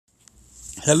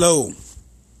Hello.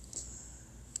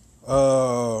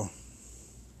 Uh,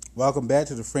 Welcome back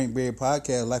to the Frank Berry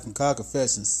Podcast, Life and Car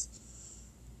Confessions.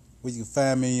 Where you can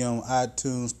find me on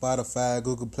iTunes, Spotify,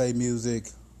 Google Play Music,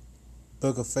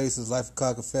 Book of Faces, Life and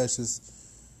Car Confessions.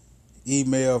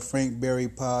 Email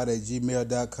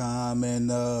frankberrypod@gmail.com and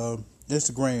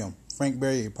Instagram,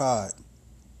 frankberrypod.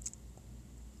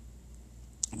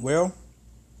 Well,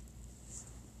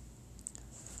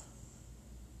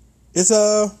 it's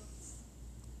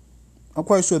I'm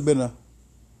quite sure it's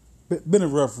been a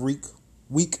rough week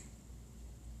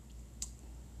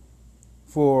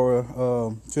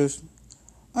for just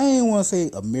I ain't want to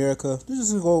say America.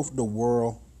 Just go for the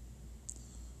world.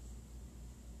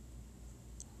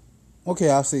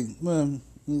 Okay, I'll say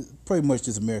pretty much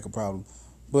just America problem,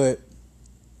 but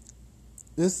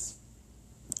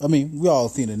we all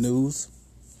seen the news.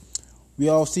 We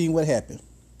all seen what happened.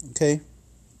 Okay,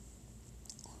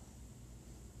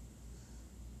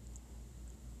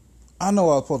 I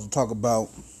know I was supposed to talk about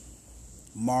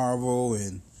Marvel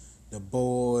and the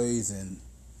boys and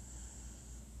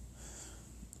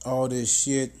all this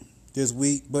shit this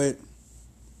week, but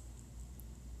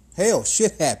hell,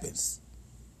 shit happens.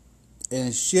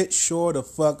 And shit sure the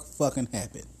fucking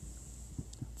happened.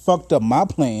 Fucked up my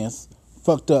plans.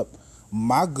 Fucked up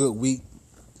my good week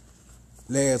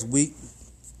last week.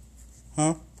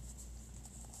 Huh?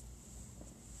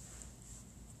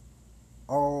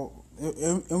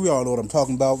 And we all know what I'm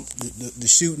talking about. The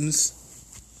shootings.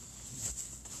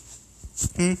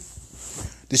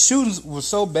 The shootings were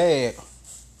so bad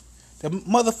that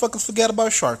motherfuckers forgot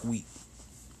about Shark Week.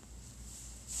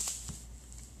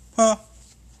 Huh?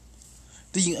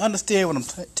 Do you understand what I'm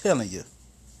telling you?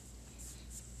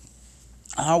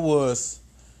 I was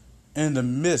in the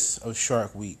midst of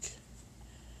Shark Week.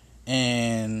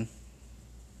 And,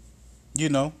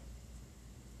 that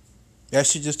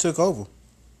shit just took over.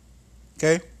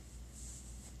 Okay?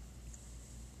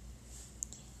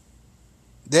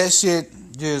 That shit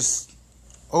just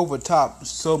overtopped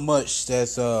so much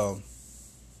that's just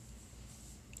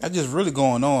really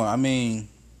going on. I mean,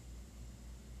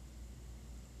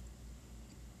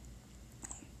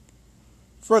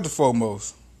 first and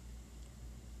foremost,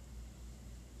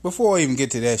 before I even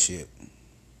get to that shit,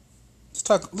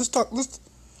 let's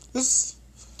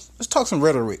talk some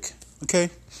rhetoric,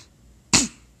 okay?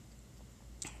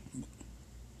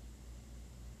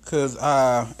 Because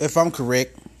if I'm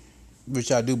correct,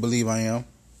 which I do believe I am,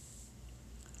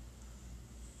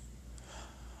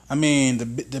 I mean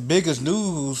the biggest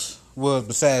news was,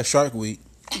 besides Shark Week,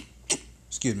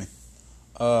 excuse me,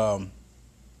 was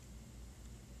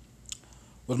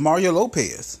Mario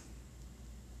Lopez.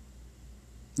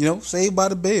 Saved by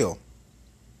the Bell.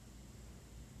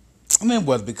 I mean, it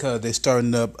was because they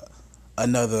starting up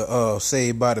another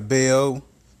Saved by the Bell.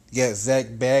 Got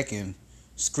Zach back, and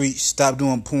Screech stopped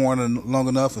doing porn long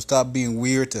enough and stopped being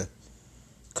weird to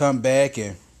come back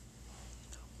and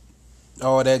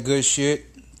all that good shit.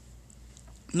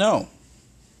 No.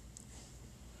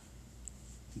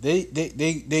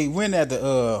 They went at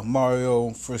the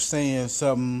Mario for saying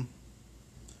something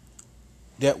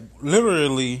that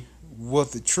literally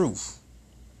was the truth.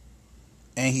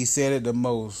 And he said it in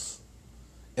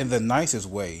the nicest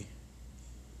way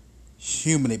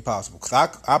humanly possible.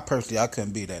 Because I personally, I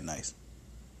couldn't be that nice.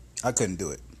 I couldn't do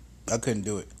it.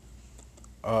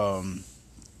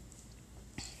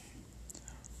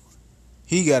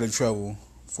 He got in trouble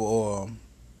for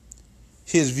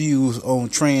his views on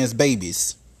trans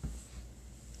babies.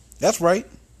 That's right.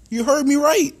 You heard me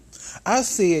right. I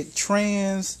said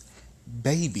trans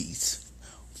babies.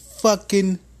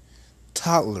 Fucking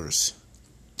toddlers.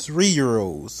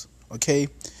 3-year-olds. Okay?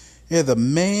 There's a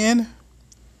man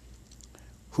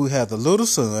who has a little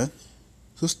son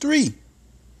who's 3.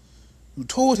 Who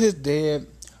told his dad,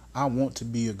 I want to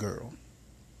be a girl.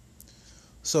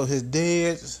 So his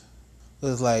dad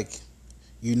was like,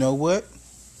 you know what?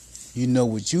 You know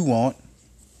what you want.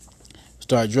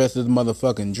 Start dressing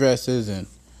motherfucking dresses and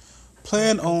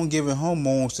plan on giving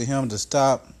hormones to him to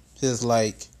stop his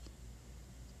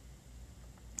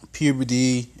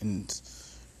puberty and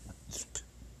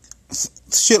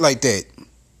shit like that.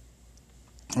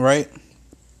 Right?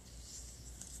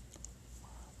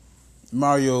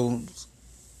 Mario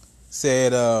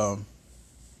said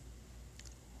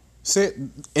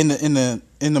in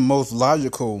the most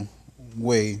logical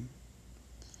way,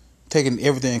 taking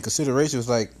everything in consideration, was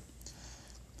like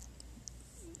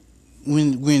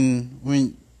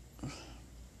when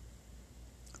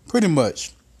pretty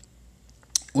much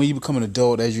when you become an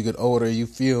adult, as you get older, you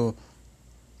feel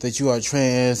that you are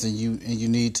trans and you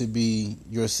need to be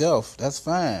yourself. That's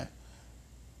fine.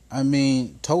 I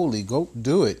mean, totally, go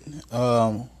do it.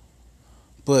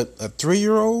 But a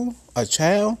 3-year-old, a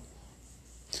child,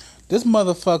 this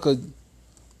motherfucker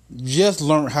just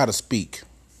learned how to speak.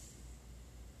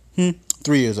 3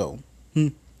 years old.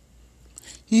 This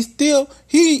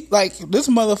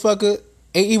motherfucker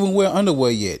ain't even wearing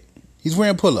underwear yet. He's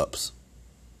wearing pull-ups.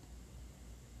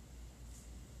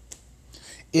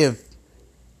 If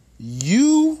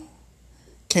you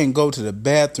can go to the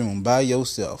bathroom by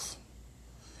yourself,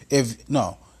 if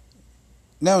you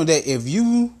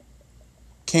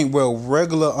can't wear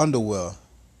regular underwear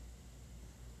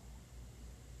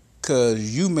cause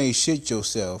you may shit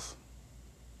yourself,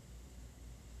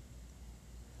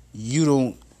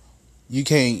 that's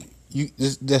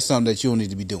something that you don't need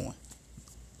to be doing.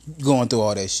 Going through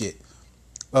all that shit.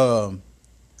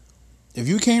 If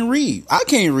you can't read, I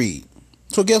can't read.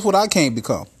 So guess what I can't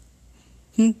become?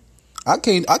 I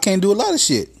can't do a lot of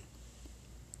shit.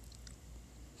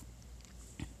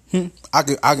 I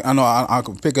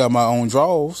can pick up my own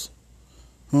drawers.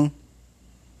 I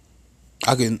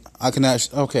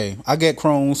get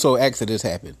Crohn's, so accidents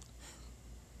happen.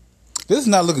 This is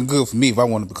not looking good for me if I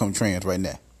want to become trans right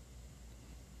now.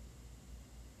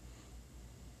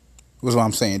 That's what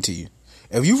I'm saying to you.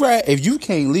 If you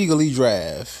can't legally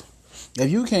drive, if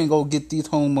you can't go get these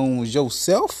hormones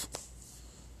yourself,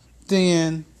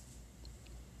 then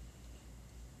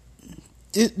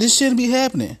this shouldn't be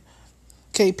happening.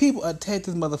 Okay, people attack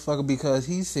this motherfucker because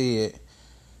he said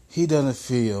he doesn't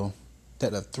feel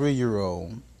that a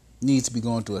 3-year-old needs to be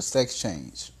going through a sex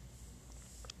change.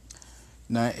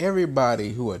 Now,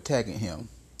 everybody who attacking him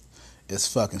is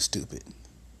fucking stupid.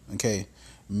 Okay?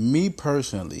 Me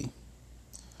personally,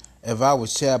 if I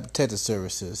was Child Protective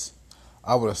Services,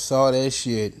 I would have saw that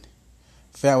shit,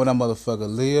 found where that motherfucker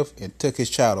lived, and took his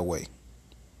child away.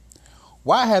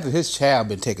 Why hasn't his child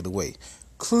been taken away?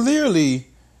 Clearly,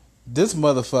 this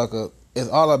motherfucker is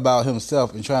all about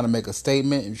himself and trying to make a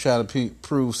statement and trying to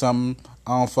prove something.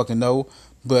 I don't fucking know.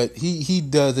 But he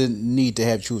doesn't need to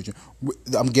have children.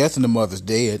 I'm guessing the mother's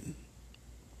dead.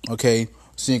 Okay?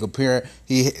 Single parent.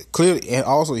 He clearly, and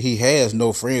also he has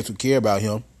no friends who care about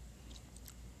him.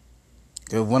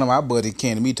 Cause one of my buddies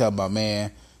came to me talking about,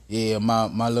 man, yeah,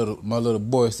 my little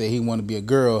boy said he want to be a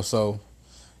girl, so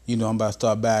I'm about to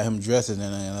start buying him dresses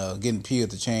and getting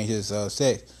pills to change his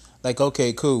sex. Like,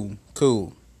 okay, cool.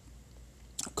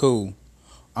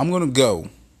 I'm gonna go.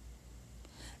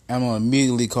 I'm gonna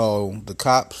immediately call the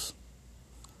cops,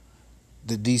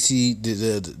 the DC,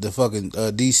 the fucking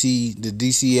DC, the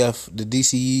DCF, the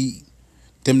DCE,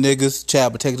 them niggas,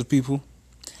 child protective people,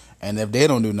 and if they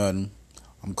don't do nothing,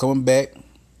 I'm coming back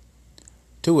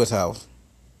to his house.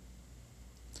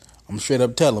 I'm straight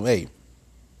up tell him, hey,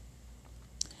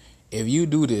 if you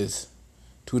do this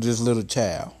to this little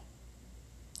child,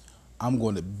 I'm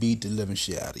going to beat the living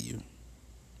shit out of you.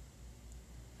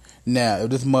 Now,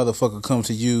 if this motherfucker comes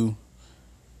to you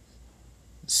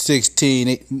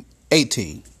 16,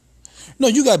 18. No,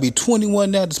 you got to be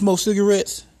 21 now to smoke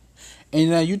cigarettes. And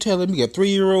now you telling me a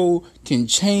 3-year-old can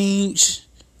change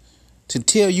to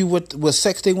tell you what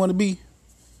sex they want to be?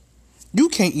 You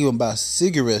can't even buy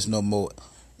cigarettes no more.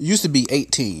 It used to be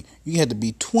 18. You had to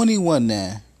be 21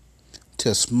 now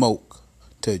to smoke,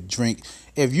 to drink.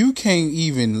 If you can't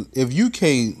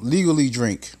legally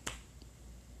drink,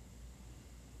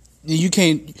 if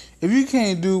you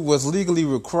can't do what's legally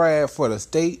required for the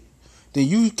state, then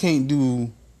you can't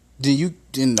do. You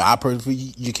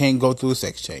can't go through a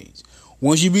sex change.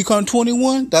 Once you become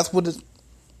 21, that's when you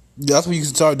can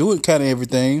start doing kind of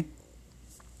everything.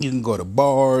 You can go to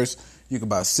bars. You can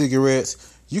buy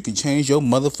cigarettes. You can change your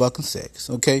motherfucking sex.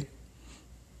 Okay.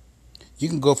 You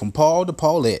can go from Paul to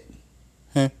Paulette.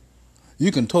 Huh? You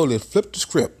can totally flip the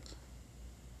script.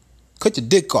 Cut your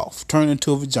dick off. Turn it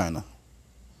into a vagina.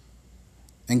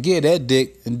 And get that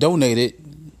dick and donate it.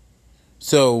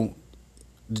 So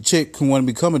the chick who want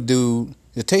to become a dude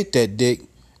to take that dick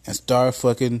and start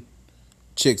fucking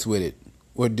chicks with it.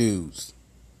 Or dudes.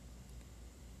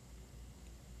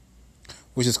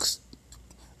 Which is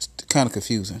kind of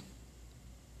confusing.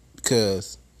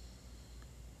 Because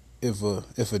if a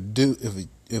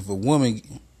woman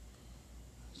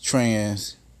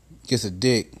trans gets a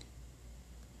dick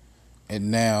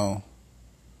and now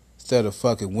instead of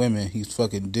fucking women he's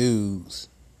fucking dudes,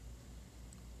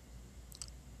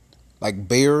 like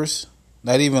bears,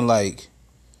 not even like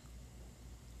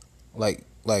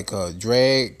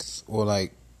drags or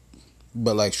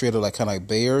but like straight up like kind of like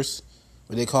bears,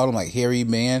 what they call them, like hairy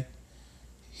man.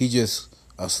 He just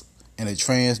and a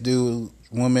trans dude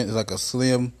woman is like a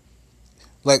slim,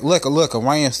 like a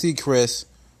Ryan Seacrest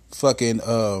fucking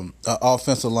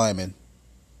offensive lineman.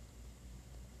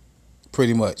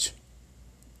 pretty much.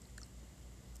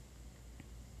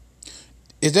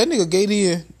 Is that nigga gay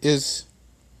then?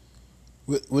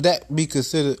 Would that be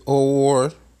considered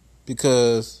or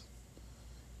because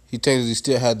he technically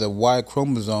still had the Y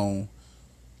chromosome?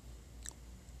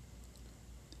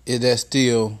 Is that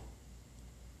still?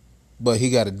 But he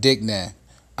got a dick now.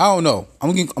 I don't know.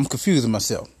 I'm confusing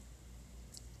myself.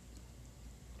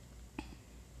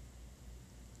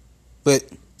 But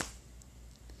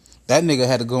that nigga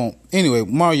had to go. Anyway,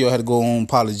 Mario had to go on,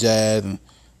 apologize, and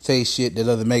say shit that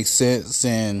doesn't make sense,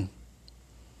 and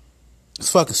it's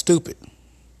fucking stupid.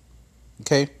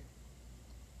 Okay?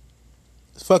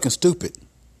 It's fucking stupid.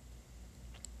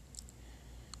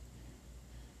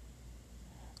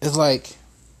 It's like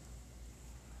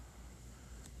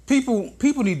people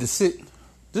need to sit.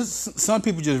 Some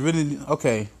people just really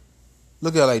okay.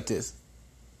 Look at it like this.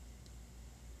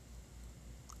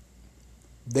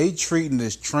 They treating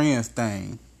this trans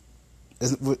thing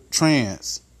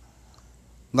trans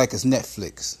like it's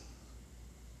Netflix.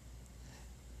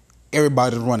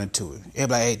 Everybody's running to it.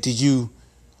 Everybody, hey,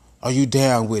 are you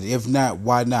down with it? If not,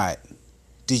 why not?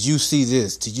 Did you see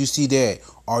this? Did you see that?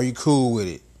 Are you cool with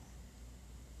it?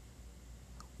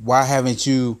 Why haven't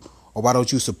you, or why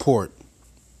don't you support?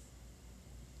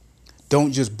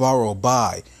 Don't just borrow,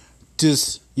 buy.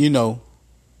 Just,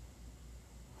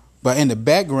 But in the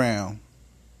background,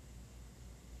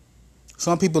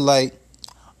 some people like,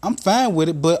 I'm fine with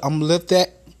it, but I'm gonna let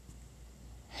that.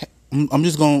 I'm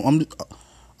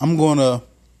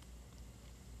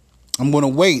gonna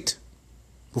wait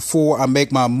before I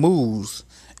make my moves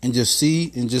and just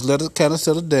see and just let it kind of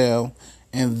settle down,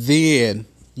 and then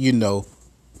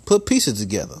put pieces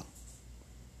together.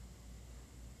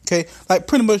 Okay, like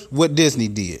pretty much what Disney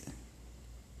did.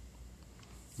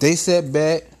 They sat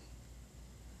back,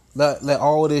 let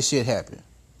all this shit happen,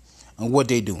 and what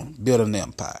they doing? Building an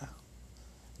empire.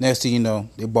 Next thing you know,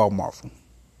 they bought Marvel.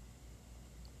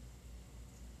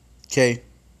 Okay,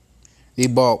 they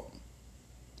bought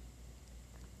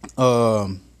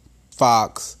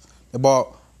Fox. They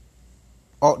bought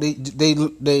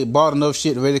they bought enough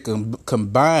shit where they can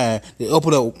combine. They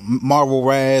opened up Marvel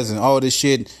Rise and all this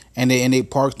shit, and they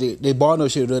bought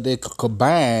enough shit that they could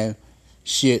combine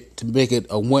shit to make it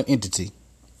a one entity.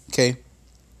 Okay,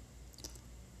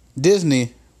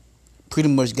 Disney pretty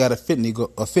much got a Finley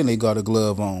got a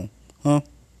glove on, huh?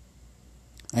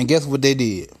 And guess what they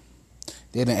did?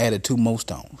 They done added 2 more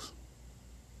stones.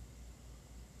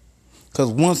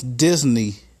 Cause once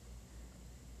Disney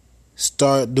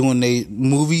start doing they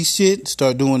movie shit,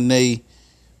 start doing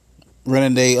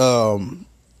running they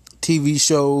TV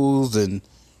shows and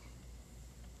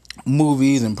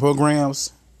movies and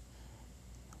programs,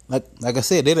 like I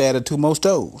said, they done added 2 more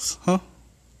stones, huh?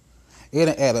 They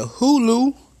done added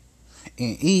Hulu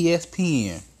and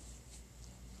ESPN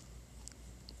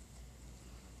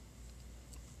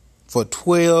for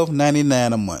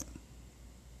 $12.99 a month.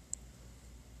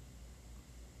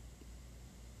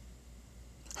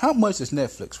 How much is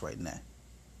Netflix right now?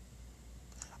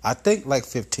 I think like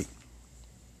 15.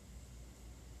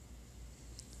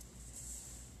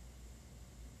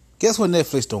 Guess what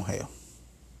Netflix don't have?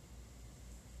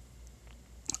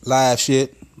 Live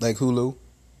shit like Hulu.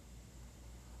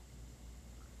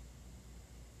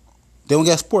 They don't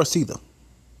got sports either.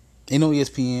 Ain't no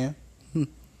ESPN.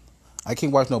 I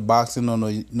can't watch no boxing or no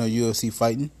UFC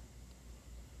fighting.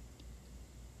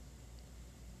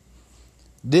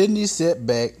 Disney sat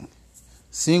back,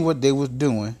 seeing what they was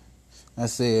doing, and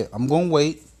said, I'm going to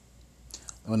wait.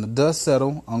 When the dust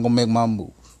settle, I'm going to make my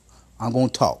move. I'm going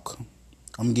to talk.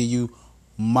 I'm going to give you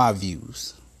my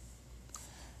views.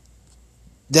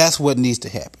 That's what needs to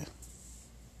happen.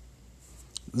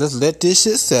 Let's let this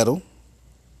shit settle.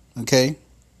 Okay?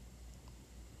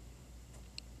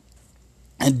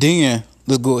 And then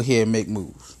let's go ahead and make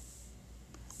moves.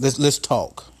 Let's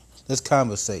talk. Let's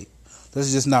conversate.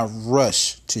 Let's just not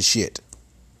rush to shit.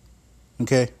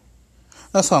 Okay?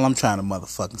 That's all I'm trying to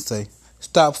motherfucking say.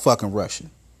 Stop fucking rushing.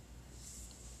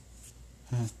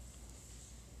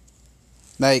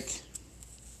 Like,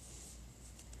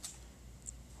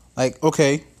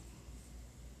 okay.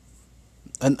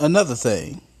 Another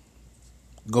thing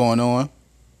going on.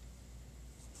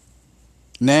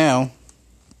 Now,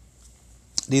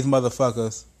 these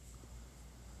motherfuckers,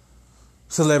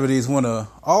 celebrities want to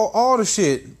all the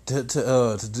shit to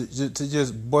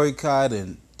just boycott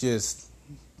and just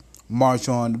march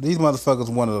on. These motherfuckers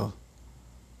want to.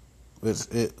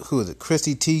 Who is it?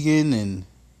 Chrissy Teigen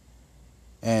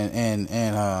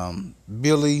and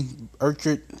Billy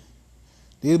Urquhart.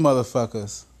 These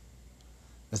motherfuckers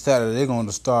decided they're going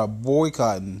to start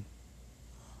boycotting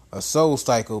a Soul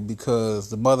Cycle because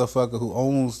the motherfucker who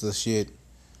owns the shit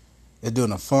is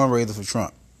doing a fundraiser for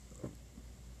Trump.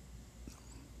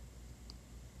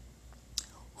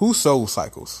 Who Soul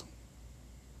Cycles?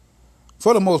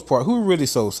 For the most part, who really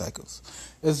Soul Cycles?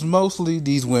 It's mostly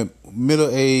these women,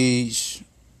 middle-aged,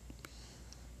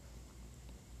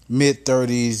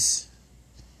 mid-30s,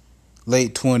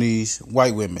 late 20s,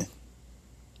 white women.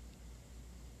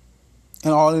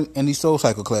 And all in these Soul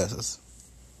Cycle classes.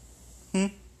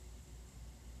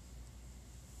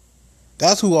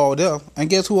 That's who all there. And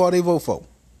guess who all they vote for?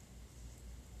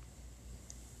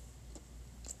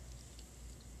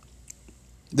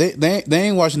 They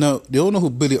ain't watching no. They don't know who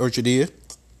Billy Urchin is.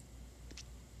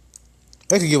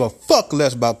 They could give a fuck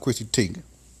less about Chrissy Teigen.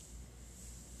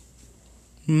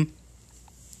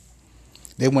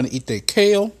 They want to eat their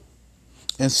kale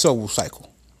and Soul Cycle.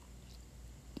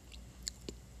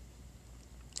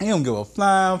 They don't give a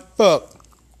flying fuck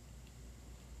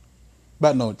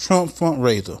about no Trump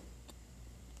fundraiser.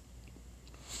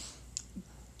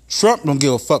 Trump don't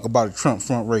give a fuck about a Trump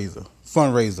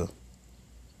fundraiser.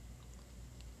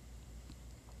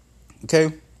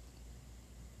 Okay?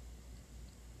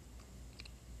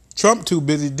 Trump too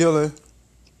busy dealing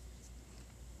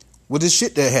with the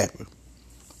shit that happened.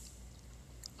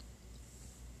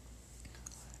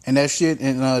 And that shit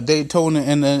in Daytona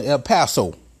and El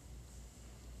Paso.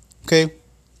 Okay?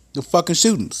 The fucking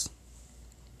shootings.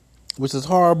 Which is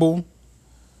horrible.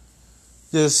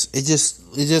 It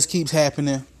just keeps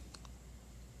happening.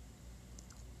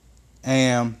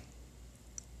 And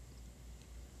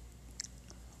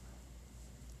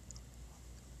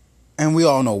we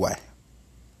all know why.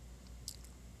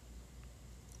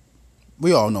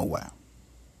 We all know why.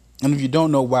 And if you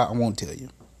don't know why, I won't tell you.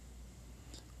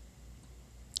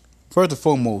 First and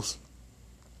foremost,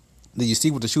 did you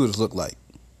see what the shooters look like?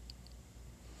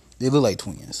 They look like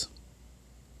twins.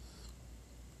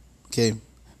 Okay?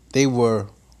 They were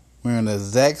wearing the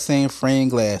exact same frame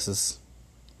glasses.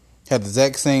 Had the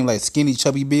exact same like skinny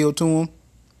chubby build to them.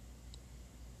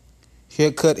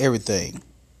 Haircut, everything.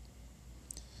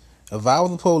 If I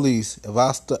was the police,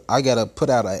 I gotta put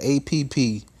out an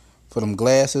APP for them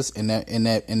glasses and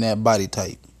that body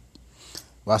type.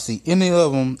 If I see any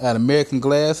of them at American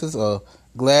Glasses or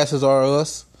Glasses R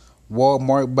Us,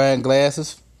 Walmart buying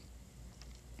glasses,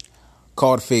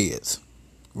 call the feds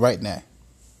right now.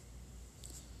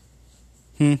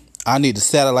 I need the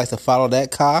satellites to follow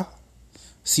that car,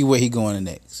 see where he going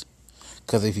next.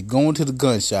 Because if he going to the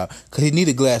gun shop, because he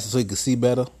needed glasses so he could see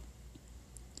better.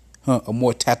 A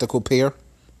more tactical pair.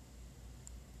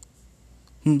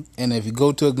 And if you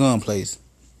go to a gun place,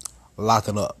 lock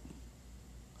it up.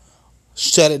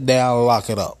 Shut it down,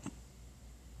 lock it up.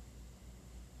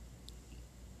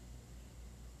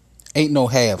 Ain't no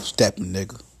half stepping,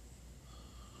 nigga.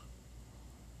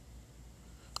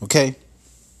 Okay?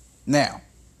 Now,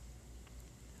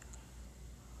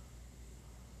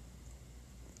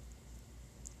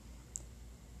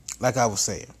 like I was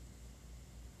saying,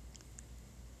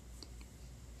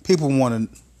 people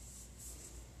want to.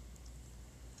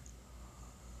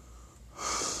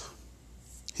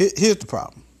 Here's the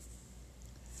problem.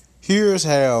 Here's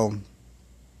how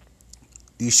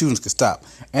these shootings can stop.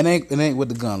 And it ain't with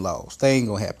the gun laws. They ain't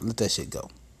gonna happen. Let that shit go.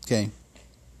 Okay.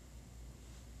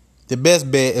 The best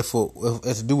bet is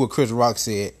to do what Chris Rock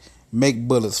said: make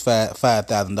bullets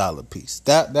 $5,000 a piece.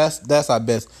 That's our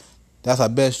best. That's our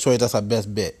best choice. That's our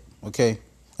best bet. Okay.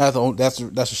 That's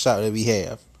a shot that we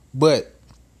have. But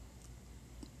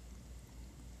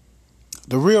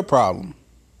the real problem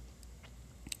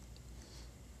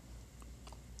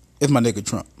is my nigga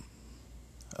Trump.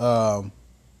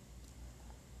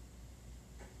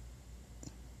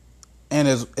 And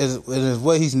is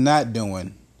what he's not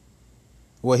doing,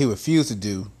 what he refused to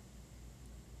do,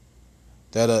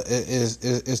 that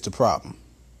is the problem.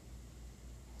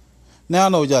 Now I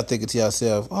know what y'all thinking to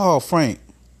yourself, oh Frank,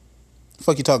 the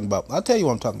fuck you talking about? I'll tell you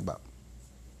what I'm talking about.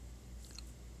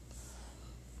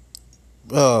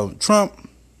 Trump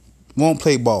won't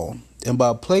play ball. And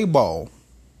by play ball,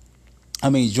 I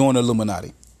mean join the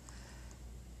Illuminati.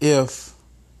 If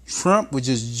Trump would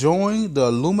just join the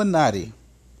Illuminati,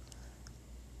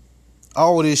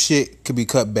 all this shit could be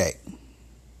cut back.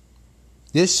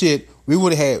 This shit, we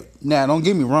would have had. Now, don't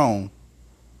get me wrong.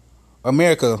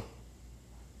 America,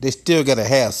 they still got to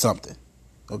have something.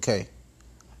 Okay?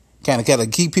 Kind of got to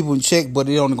keep people in check, but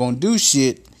they only going to do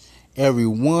shit every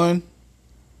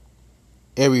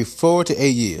 4 to 8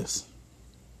 years.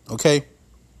 Okay?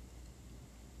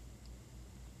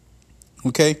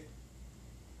 Okay?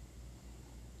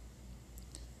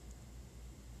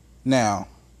 Now,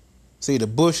 see, the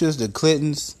Bushes, the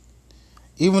Clintons,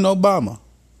 even Obama,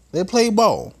 They played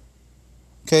ball.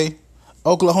 Okay?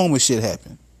 Oklahoma shit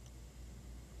happened.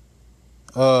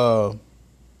 The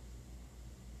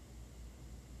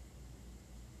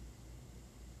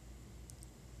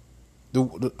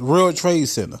World Trade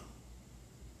Center.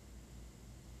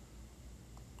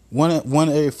 One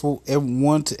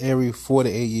to every 4 to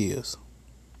 8 years.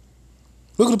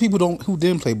 Look at the people who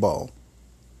didn't play ball.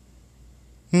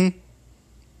 Who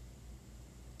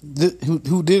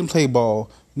didn't play ball?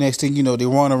 Next thing you know, they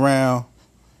run around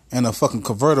in a fucking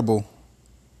convertible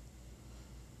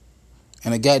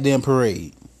and a goddamn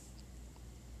parade.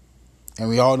 And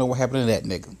we all know what happened to that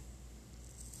nigga.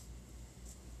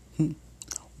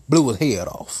 Blew his head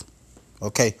off.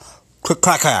 Okay?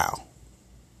 Click-clack-ow.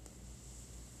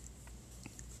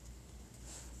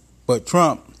 But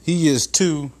Trump, he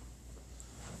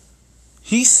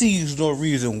sees no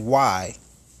reason why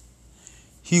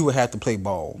he would have to play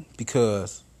ball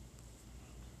because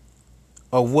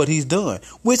of what he's done,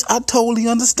 which I totally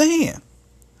understand.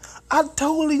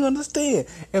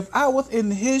 If I was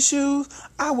in his shoes,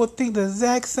 I would think the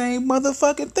exact same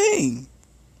motherfucking thing.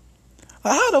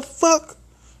 How the fuck?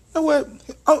 You know what?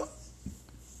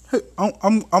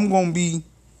 I'm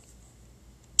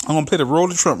gonna play the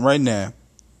role of Trump right now,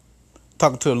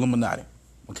 talking to Illuminati.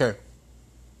 Okay.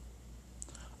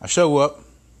 I show up.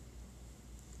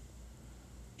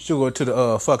 She'll go to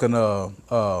the fucking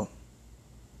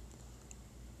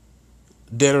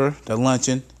dinner, the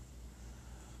luncheon,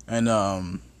 and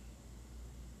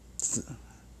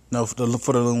for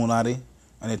the Illuminati,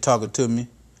 and they're talking to me.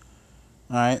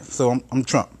 All right, so I'm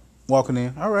Trump walking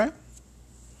in. All right,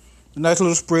 a nice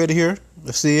little spread here.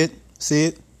 Let's see it.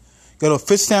 Got little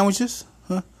fish sandwiches,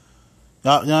 huh?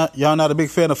 Y'all not a big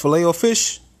fan of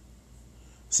Filet-O-Fish?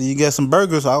 So you get some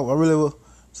burgers. I really was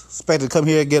expected to come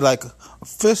here and get like a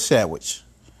fish sandwich,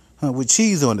 with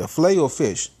cheese on it,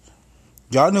 Filet-O-Fish.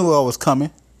 Y'all knew I was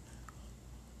coming.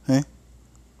 Hey?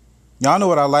 Y'all know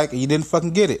what I like, and you didn't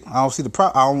fucking get it. I don't see the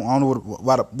problem. I don't know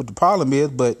what the problem is,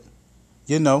 but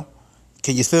you know,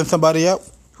 can you send somebody out?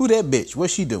 Who that bitch?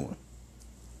 What's she doing?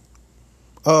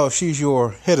 Oh, she's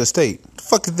your head of state. The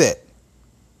fuck is that?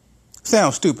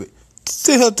 Sounds stupid.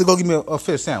 Send her to go give me a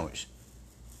fish sandwich.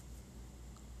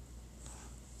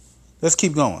 Let's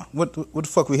keep going. What the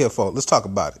fuck we here for? Let's talk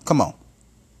about it. Come on.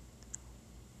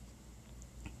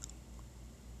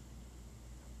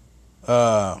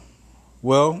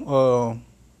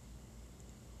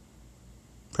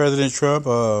 President Trump,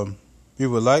 we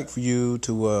would like for you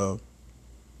to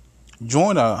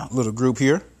join our little group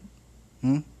here,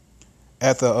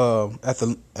 at the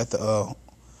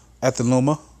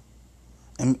Luma,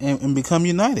 and become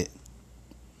united,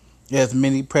 as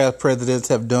many past presidents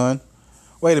have done.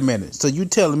 Wait a minute. So you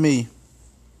telling me?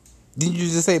 Didn't you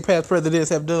just say past presidents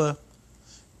have done?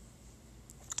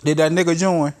 Did that nigga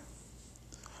join?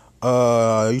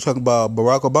 You talking about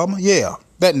Barack Obama? Yeah,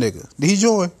 that nigga. Did he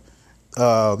join?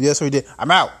 Yes, sir, he did.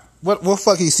 I'm out. What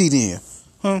fuck he seat in?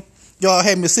 Y'all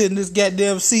had me sit in this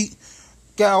goddamn seat.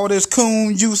 Got all this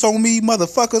coon juice on me,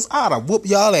 motherfuckers. I'd have whoop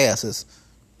y'all asses.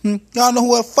 Y'all know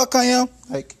who the fuck I am?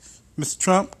 Like, Mr.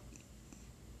 Trump,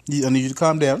 I need you to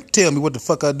calm down. Tell me what the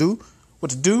fuck I do. What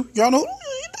to do? Y'all know who you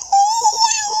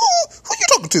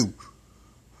talking to?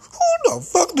 Who the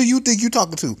fuck do you think you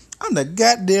talking to? I'm the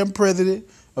goddamn president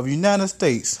of the United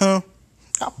States, I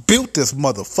built this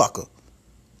motherfucker.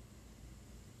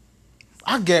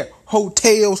 I got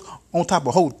hotels on top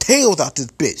of hotels out this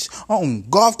bitch. I own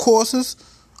golf courses,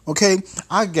 okay?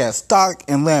 I got stock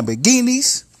in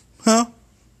Lamborghinis,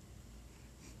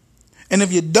 And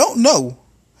if you don't know,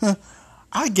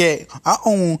 I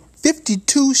own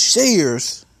 52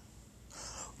 shares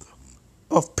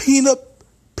of Peter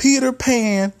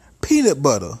Pan peanut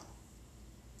butter.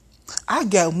 I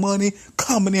got money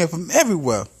coming in from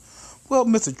everywhere. Well,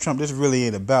 Mr. Trump, this really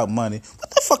ain't about money. What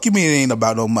the fuck you mean it ain't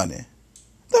about no money?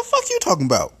 The fuck you talking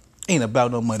about? Ain't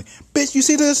about no money. Bitch, you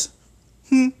see this?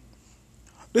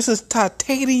 This is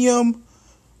titanium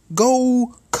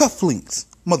gold cufflinks,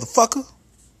 motherfucker.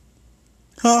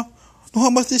 Know how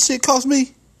much this shit cost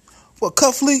me? For a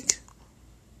cufflink?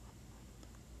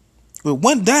 With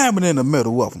one diamond in the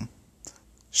middle of them.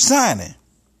 Shining.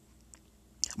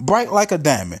 Bright like a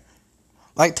diamond.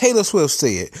 Like Taylor Swift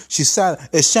said,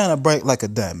 it's shining bright like a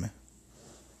diamond.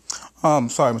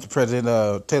 Sorry, Mr.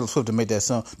 President. Taylor Swift didn't make that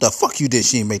song. The fuck you did?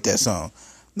 She didn't make that song.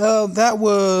 No, that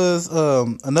was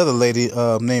another lady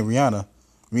named Rihanna.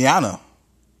 Rihanna.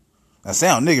 That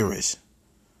sound niggerish.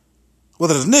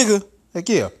 Whether it's a nigga, heck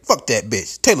yeah, fuck that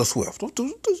bitch. Taylor Swift.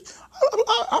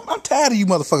 I'm tired of you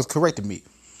motherfuckers correcting me.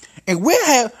 And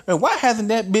why hasn't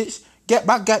that bitch got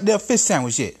my goddamn fish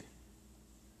sandwich yet?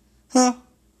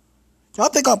 Y'all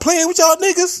think I'm playing with y'all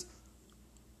niggas?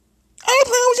 I ain't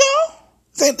playing with y'all.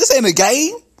 This ain't a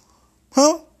game.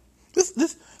 Huh? This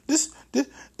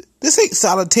ain't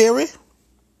solitary.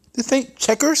 This ain't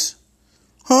checkers.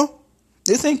 Huh?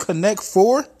 This ain't Connect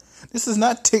 4. This is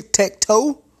not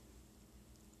tic-tac-toe.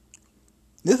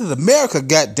 This is America,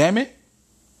 goddammit.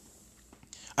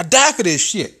 I die for this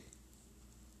shit.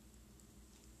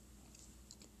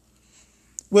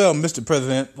 Well, Mr.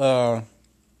 President,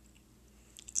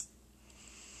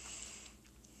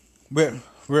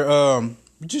 we're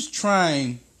just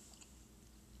trying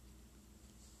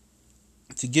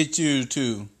to get you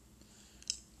to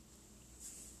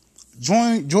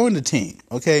join the team,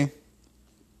 okay?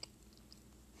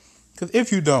 Because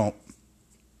if you don't,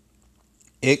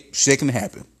 shit can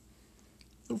happen.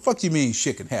 What the fuck you mean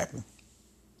shit can happen?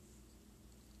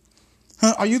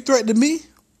 Huh? Are you threatening me?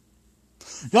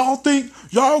 Y'all think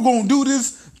y'all gonna do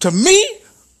this to me?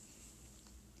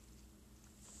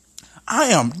 I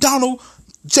am Donald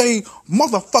J.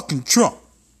 motherfucking Trump.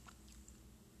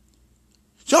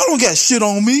 Y'all don't got shit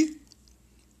on me.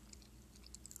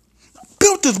 I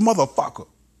built this motherfucker.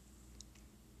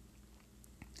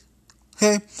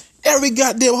 Okay? Every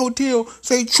goddamn hotel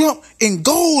say Trump in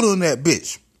gold on that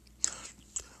bitch.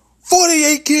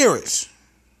 48 carats.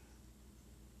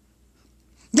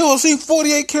 You ever seen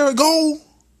 48 karat gold?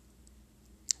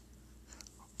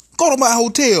 Go to my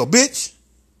hotel, bitch.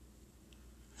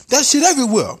 That shit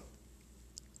everywhere.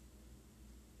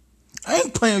 I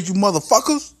ain't playing with you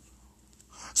motherfuckers.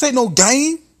 This ain't no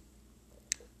game.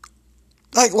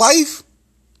 Like life.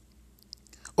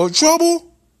 Or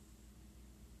trouble.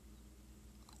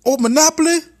 Or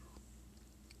Monopoly.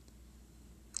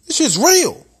 This shit's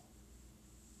real.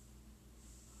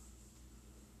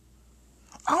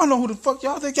 I don't know who the fuck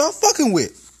y'all think y'all fucking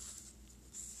with.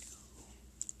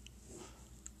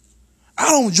 I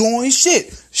don't join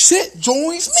shit. Shit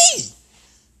joins me.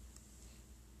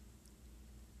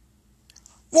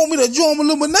 Want me to join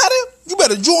Illuminati? You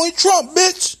better join Trump,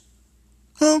 bitch.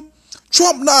 Huh?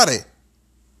 Trump naughty.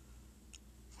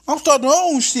 I'm starting my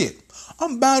own shit.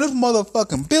 I'm buying this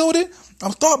motherfucking building.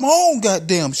 I'm starting my own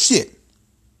goddamn shit.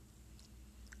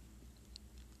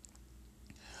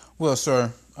 Well,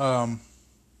 sir,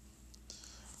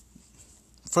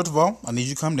 first of all, I need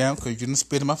you to come down because you didn't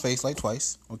spit in my face like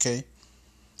twice, okay?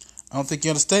 I don't think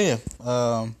you understand.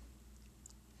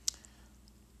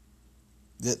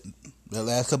 The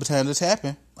last couple times this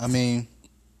happened, I mean,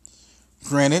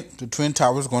 granted, the Twin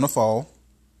Towers going to fall,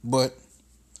 but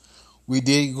we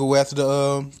did go after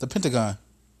the Pentagon.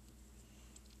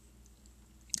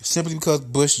 Simply because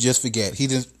Bush just forgot.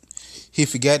 He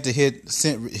forgot to hit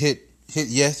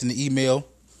yes in the email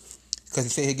because he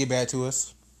said he'd get back to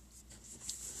us.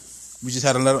 We just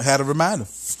had to remind him.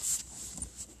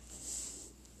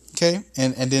 Okay,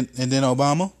 and then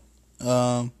Obama,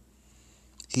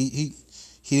 he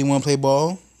didn't want to play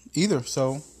ball either.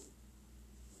 So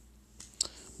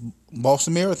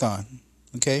Boston Marathon.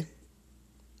 Okay,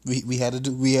 we had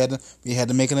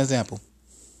to make an example.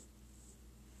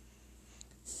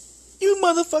 You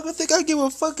motherfucker think I give a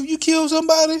fuck if you kill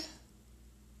somebody?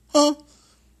 Huh?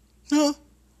 Huh?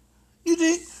 You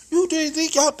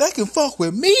think y'all that can fuck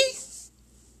with me?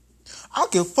 I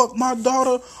can fuck my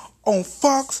daughter on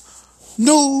Fox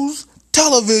News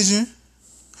television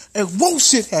and won't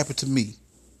shit happen to me.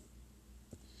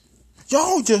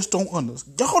 Y'all just don't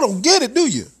understand. Y'all don't get it, do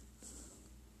you?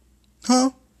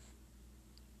 Huh?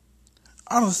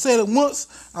 I done said it once,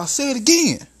 I'll say it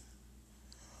again.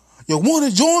 You want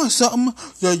to join something,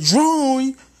 you're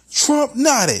drawing Trump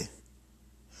naughty.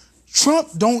 Trump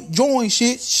don't join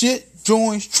shit, shit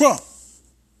joins Trump.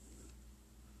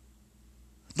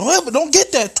 Don't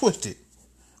get that twisted.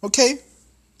 Okay?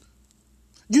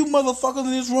 You motherfuckers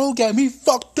in this road got me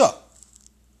fucked up.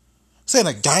 This ain't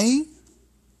a game.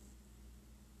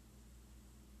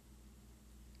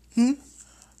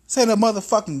 This ain't a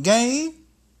motherfucking game.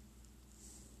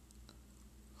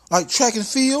 Like track and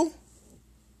field.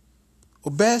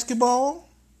 Or basketball.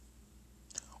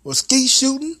 Or ski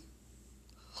shooting.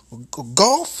 Or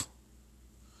golf.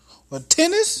 Or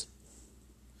tennis.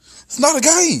 It's not a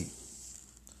game.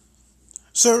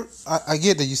 Sir, I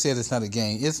get that you said it's not a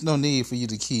game. It's no need for you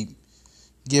to keep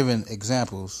giving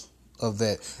examples of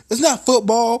that. It's not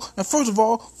football. And first of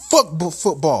all, fuck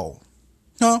football.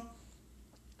 Huh?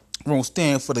 We don't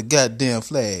stand for the goddamn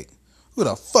flag. Who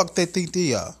the fuck they think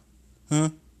they are? Huh?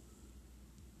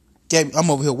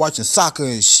 I'm over here watching soccer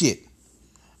and shit.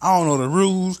 I don't know the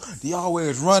rules. They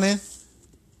always running.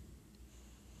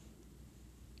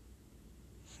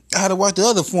 I had to watch the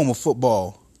other form of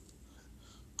football.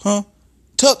 Huh?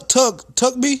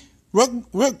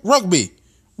 Rugby.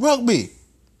 Rugby.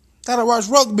 Gotta watch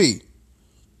rugby.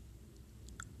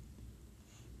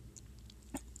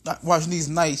 Not watching these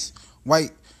nice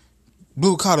white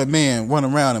blue collar men run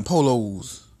around in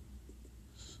polos,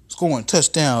 scoring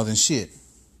touchdowns and shit.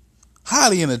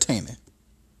 Highly entertaining.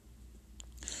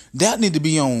 That need to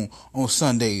be on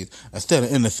Sundays instead of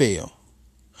NFL.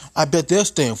 I bet they'll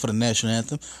stand for the national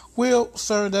anthem. Well,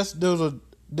 sir, those are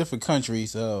different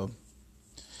countries. Not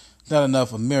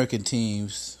enough American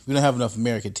teams. We don't have enough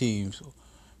American teams.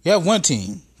 We have one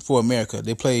team for America.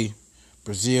 They play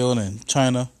Brazil and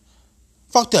China.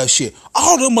 Fuck that shit.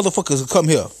 All them motherfuckers will come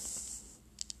here.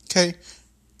 Okay?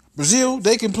 Brazil,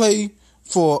 they can play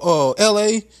for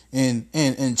LA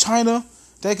and China.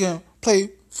 They can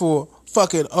play for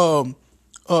fucking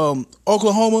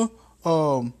Oklahoma,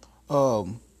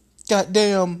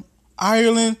 goddamn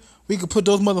Ireland. We could put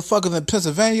those motherfuckers in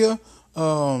Pennsylvania,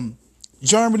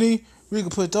 Germany. We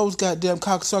could put those goddamn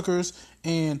cocksuckers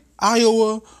in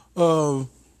Iowa.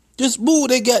 Just move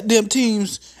they goddamn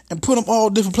teams and put them all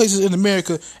different places in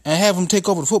America and have them take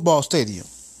over the football stadium.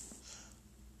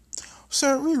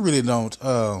 Sir, we really don't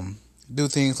do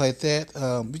things like that.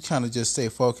 We kind of just stay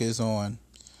focused on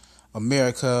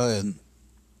America and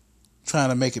trying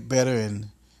to make it better and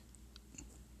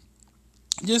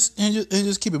just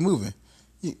keep it moving.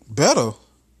 Better.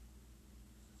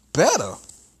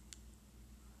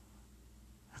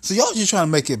 So y'all just trying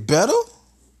to make it better?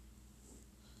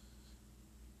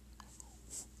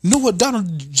 Know what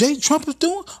Donald J. Trump is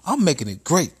doing? I'm making it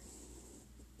great.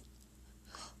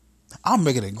 I'm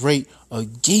making it great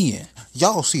again.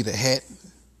 Y'all see the hat?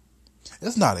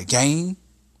 It's not a game.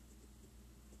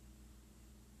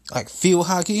 Like field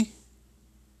hockey.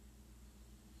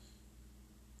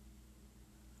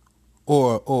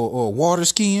 Or water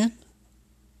skiing.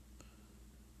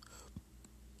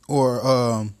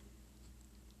 Or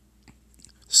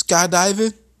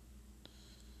skydiving.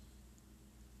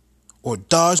 Or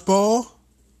dodgeball.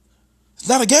 It's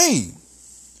not a game.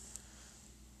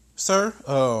 Sir,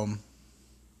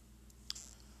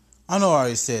 I know I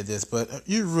already said this, but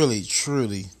you really,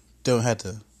 truly don't have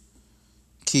to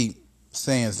keep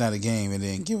saying it's not a game and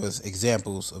then give us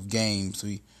examples of games.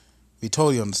 We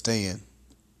totally understand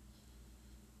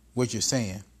what you're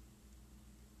saying,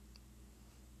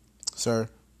 sir.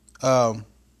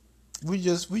 We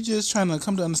just trying to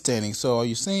come to understanding. So, are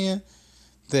you saying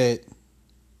that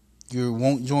you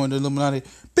won't join the Illuminati,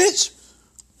 bitch?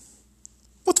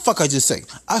 What the fuck I just say?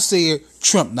 I said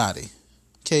Trump Naughty.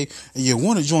 Okay? And you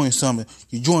want to join something,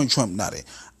 you join Trump Naughty.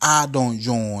 I don't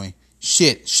join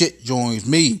shit. Shit joins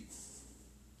me.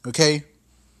 Okay?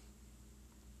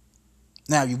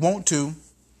 Now, if you want to,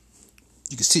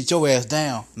 you can sit your ass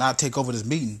down and I'll take over this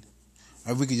meeting.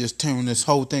 And we can just turn this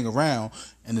whole thing around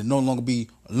and it no longer be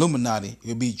Illuminati.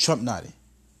 It'll be Trump Naughty.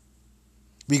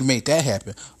 We can make that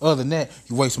happen. Other than that,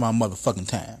 you waste my motherfucking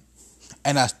time.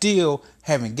 And I still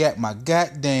haven't got my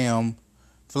goddamn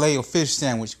Filet-O-Fish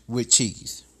sandwich with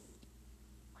cheese.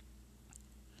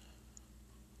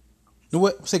 You know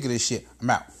what? I'm sick of this shit. I'm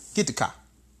out. Get the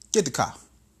car.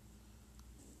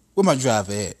 Where my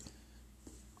driver at?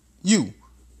 You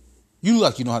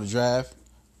like you know how to drive.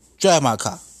 Drive my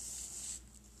car.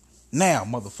 Now,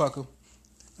 motherfucker.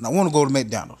 And I want to go to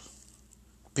McDonald's.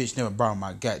 Bitch never brought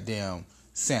my goddamn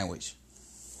sandwich.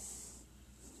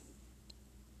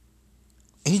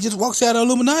 And he just walks out of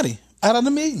Illuminati. Out of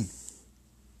the meeting.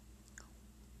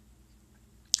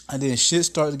 And then shit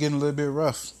starts getting a little bit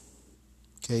rough.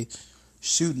 Okay?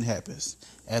 Shooting happens.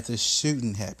 After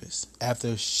shooting happens.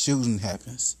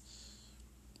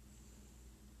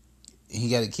 And he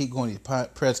got to keep going to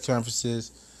press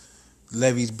conferences.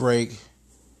 Levees break.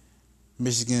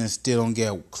 Michigan still don't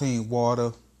get clean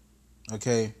water.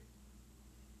 Okay?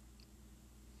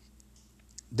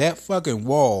 That fucking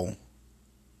wall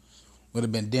would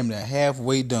have been damn near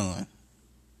halfway done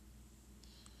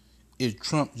if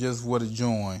Trump just would have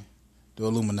joined the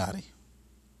Illuminati.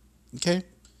 Okay?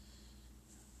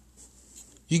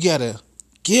 You gotta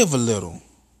give a little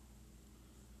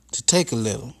to take a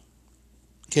little.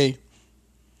 Okay?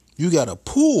 You gotta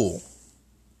pull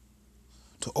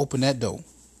to open that door.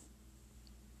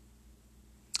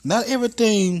 Not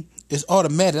everything is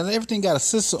automatic. Not everything got a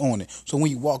sensor on it. So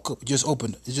when you walk up, it just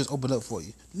open up for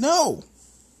you. No.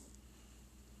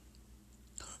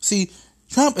 See,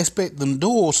 Trump expect them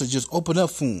doors to just open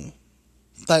up for him,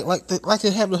 like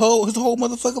they have his whole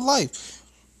motherfucking life.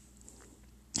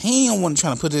 He don't want to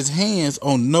try to put his hands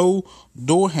on no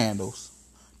door handles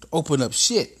to open up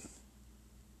shit.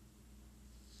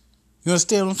 You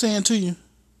understand what I'm saying to you?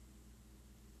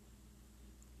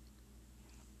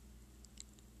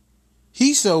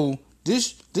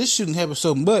 This shouldn't happen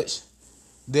so much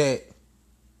that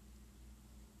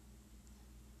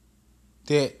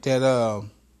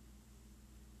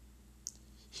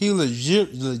he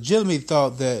legitimately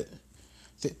thought that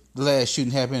the last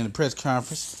shooting happened in the press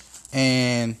conference,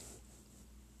 and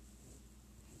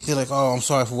he's like, "Oh, I'm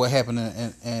sorry for what happened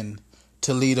in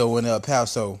Toledo and El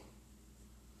Paso."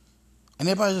 And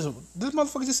everybody this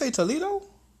motherfucker just say Toledo?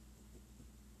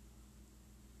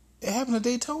 It happened to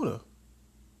Daytona.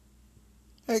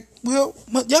 Like, well,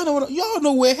 y'all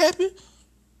know where it happened.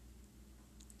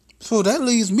 So that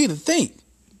leads me to think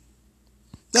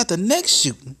that the next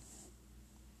shooting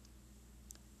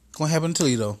gonna happen in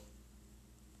Toledo.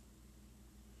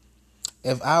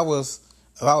 If I was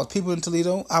people in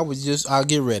Toledo, I'll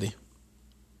get ready.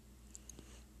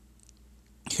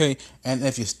 Okay, and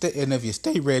if you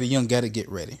stay ready, you don't gotta get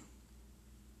ready.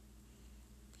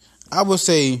 I would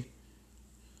say,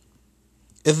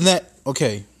 isn't that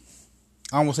okay?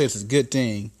 I won't say it's a good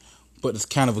thing, but it's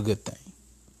kind of a good thing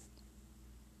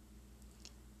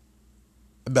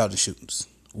about the shootings.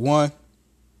 One,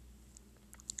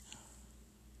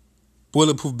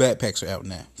 bulletproof backpacks are out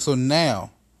now. So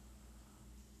now,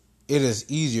 it is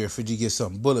easier for you to get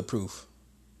something bulletproof.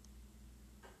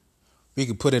 We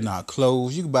can put it in our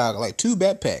clothes. You can buy like 2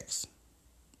 backpacks.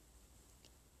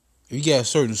 If you got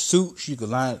certain suits, you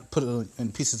can put it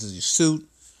in pieces of your suit,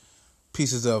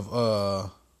 pieces of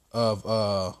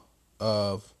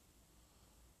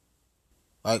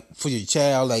like for your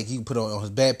child, like you can put on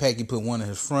his backpack, you put one in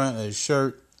his front of his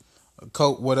shirt, a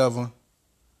coat, whatever.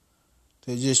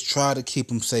 They just try to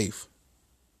keep him safe.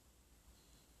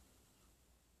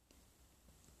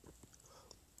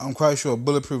 I'm quite sure a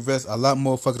bulletproof vest a lot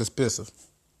more fucking expensive.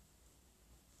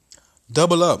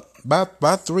 Double up. Buy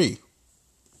 3.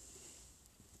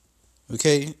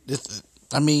 Okay? You're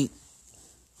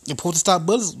supposed to stop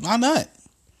bullets. Why not?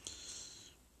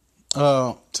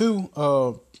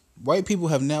 2, white people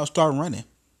have now started running.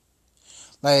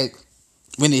 Like,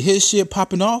 when they hear shit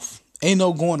popping off, ain't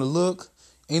no going to look,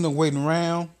 ain't no waiting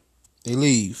around. They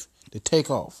leave. They take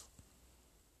off.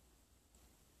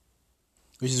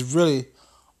 Which is really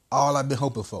all I've been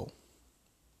hoping for.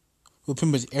 Who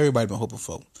pretty much everybody been hoping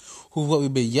for. Who what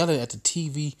we've been yelling at the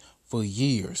TV for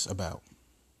years about.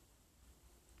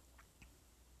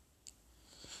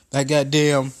 That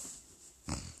goddamn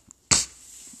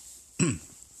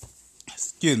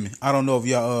excuse me. I don't know if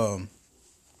y'all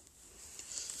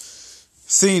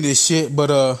seen this shit, but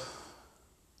it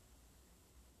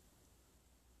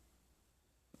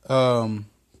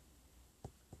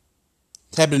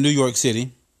happened in New York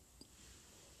City.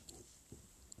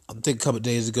 I think a couple of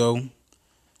days ago.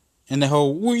 And the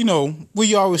whole, well, you know, what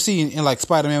you always see in like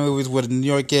Spider-Man movies with New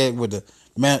York at, with the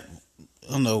man,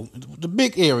 I don't know, the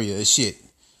big area and shit.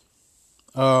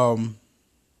 There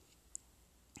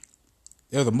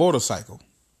was a motorcycle.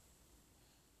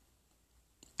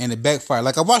 And it backfired.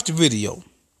 Like, I watched the video.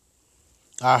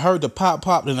 I heard the pop,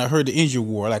 then I heard the engine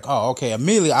war. Like, oh, okay.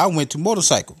 Immediately, I went to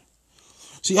motorcycle.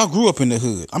 See, I grew up in the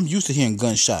hood. I'm used to hearing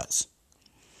gunshots.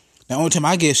 The only time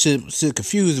I get shit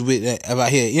confused with that, if I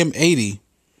hear M80,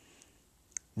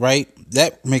 right?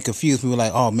 That may confuse me.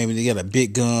 Like, oh, maybe they got a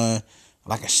big gun,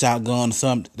 like a shotgun or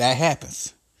something. That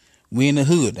happens. We in the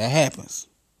hood. That happens.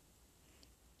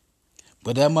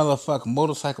 But that motherfucking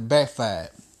motorcycle backfired.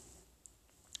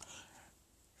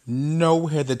 No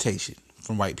hesitation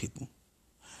from white people.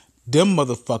 Them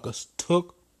motherfuckers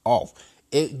took off.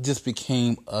 It just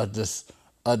became a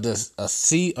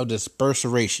sea of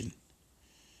dispersion.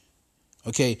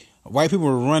 Okay, white people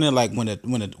were running like when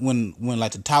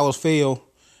like the towers fell,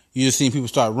 you just seen people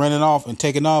start running off and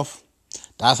taking off.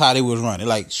 That's how they was running.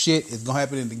 Like, shit, it's gonna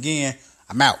happen again.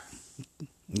 I'm out.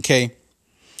 Okay,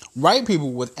 white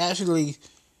people was actually,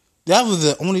 that was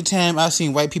the only time I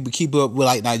seen white people keep up with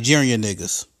like Nigerian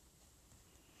niggas.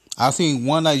 I seen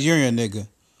one Nigerian nigga.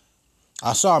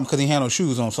 I saw him because he had no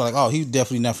shoes on, so like, oh, he's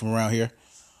definitely not from around here.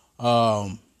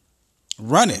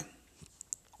 Running.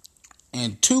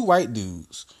 And 2 white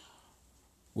dudes.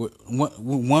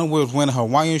 One was wearing a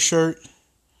Hawaiian shirt.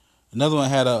 Another one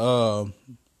had a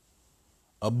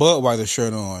Budweiser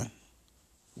shirt on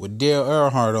with Dale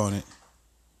Earnhardt on it.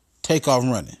 Take off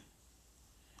running.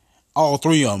 All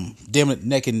 3 of them, damn it,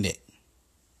 neck and neck.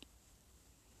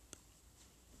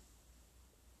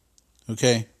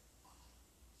 Okay.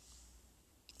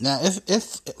 Now,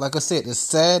 it's like I said, it's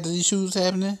sad that these shootings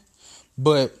happening,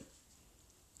 but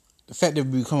the fact that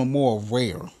we're becoming more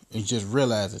aware and just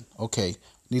realizing, okay,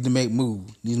 need to make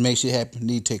moves, need to make shit happen,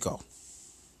 need to take off.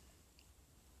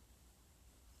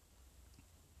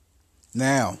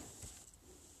 Now,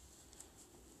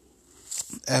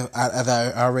 as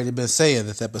I already been saying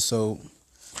this episode,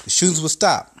 the shootings will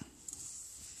stop.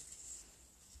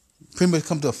 pretty much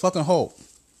come to a fucking halt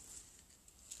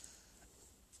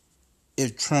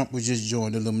if Trump would just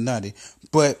join the Illuminati.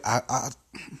 But I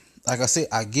like I said,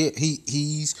 I get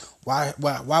he's why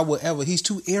would ever, he's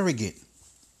too arrogant.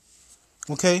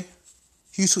 Okay?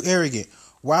 He's too arrogant.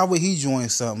 Why would he join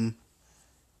something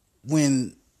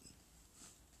when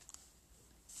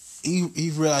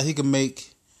he realized he can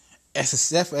make as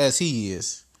successful as he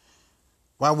is?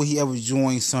 Why would he ever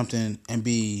join something and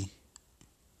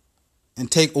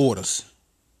take orders?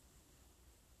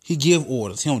 He give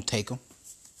orders. He don't take them.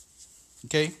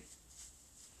 Okay?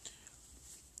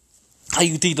 How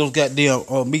you think those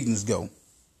goddamn meetings go?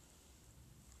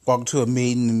 Walk to a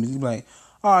meeting and be like,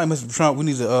 all right, Mr. Trump, we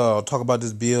need to talk about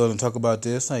this bill and talk about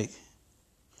this. Like,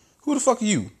 who the fuck are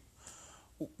you?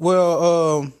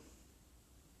 Well,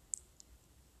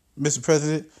 Mr.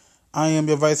 President, I'm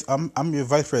your vice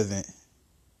president.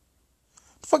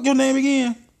 The fuck your name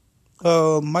again?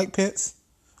 Mike Pence.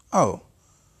 Oh.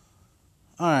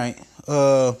 Alright.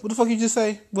 What the fuck you just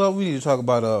say? Well, we need to talk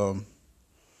about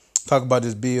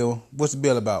this bill. What's the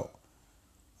bill about?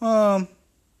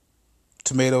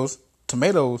 Tomatoes.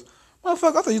 Tomatoes?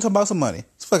 Motherfucker, I thought you were talking about some money.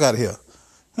 Get the fuck out of here.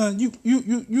 You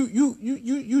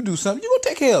do something. You go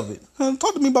take care of it.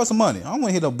 Talk to me about some money. I don't want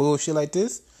to hear no bullshit like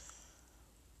this.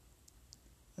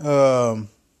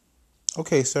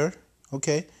 Okay, sir.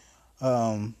 Okay.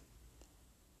 Well,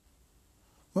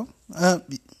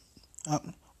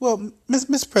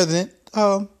 Mr. President,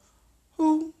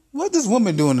 what this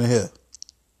woman doing in here?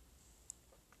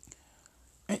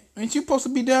 Ain't you supposed to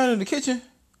be down in the kitchen?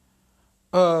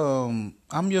 I'm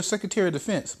your Secretary of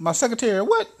Defense. My secretary of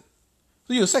what?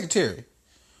 So you're a secretary.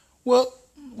 Well,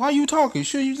 why are you talking?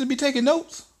 Shouldn't you just be taking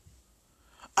notes?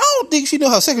 I don't think she know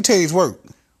how secretaries work.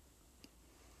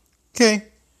 Okay?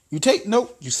 You take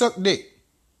note, you suck dick.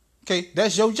 Okay?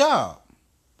 That's your job.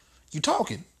 You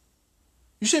talking.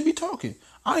 You shouldn't be talking.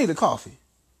 I need a coffee.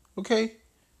 Okay?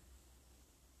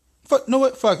 Know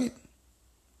what? Fuck it.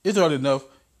 It's already enough.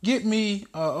 Get me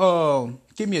a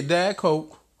Diet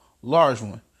Coke, large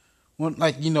one. One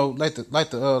like you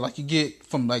get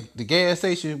from like the gas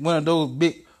station, one of those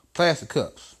big plastic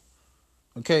cups.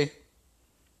 Okay?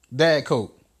 Diet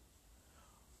Coke.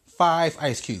 5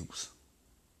 ice cubes.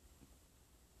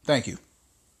 Thank you.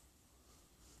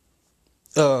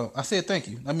 I said thank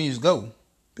you. That means go,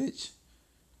 bitch.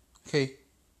 Okay?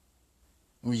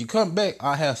 When you come back,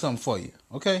 I'll have something for you.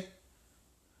 Okay?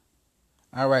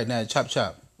 All right, now chop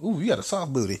chop. Ooh, you got a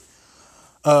soft booty.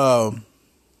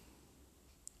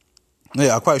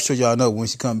 Yeah, I'm quite sure y'all know when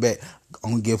she come back,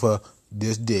 I'm gonna give her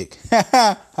this dick.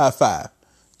 High five.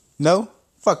 No?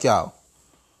 Fuck y'all.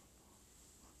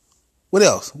 What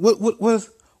else?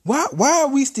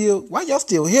 Why y'all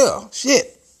still here?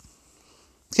 Shit.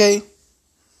 Okay?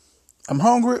 I'm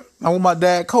hungry. I want my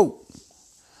Diet Coke.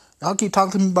 Y'all keep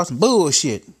talking to me about some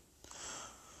bullshit.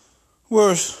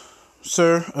 Worse,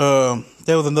 sir,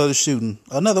 there was another shooting.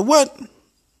 Another what?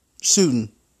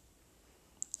 Shooting.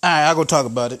 Alright, I'll go talk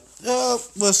about it.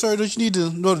 Well, sir, don't you need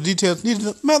to know the details?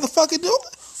 Motherfucker,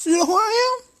 you know who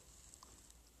I am?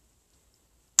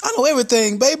 I know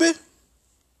everything, baby.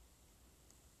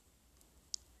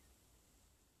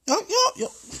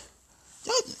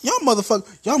 Y'all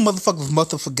motherfuckers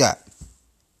must have forgot.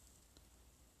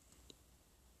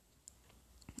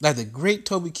 Like the great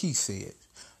Toby Keith said,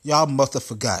 y'all must have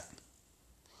forgot.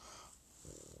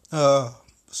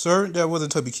 Sir, that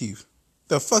wasn't Toby Keith.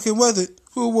 The fucking was it?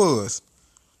 Who was?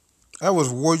 That was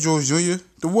Roy Jones Jr.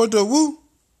 Roy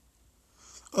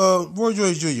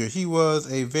Jones Jr. He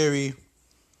was a very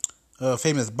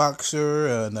famous boxer,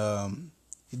 and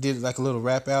he did like a little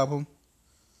rap album.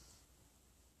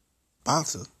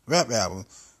 Boxer rap album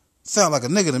sound like a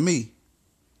nigga to me.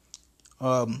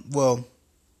 Well,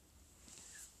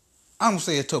 I'm gonna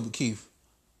say it's Toby Keith.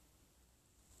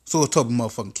 So it's Toby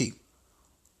motherfucking Keith.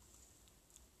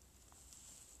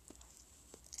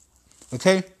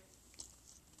 Okay?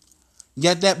 You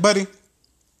got that, buddy?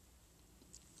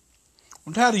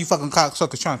 I'm tired of you fucking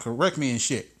cocksuckers trying to correct me and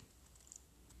shit.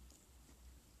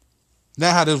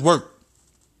 That's how this work.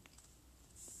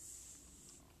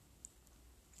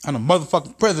 I'm a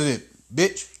motherfucking president,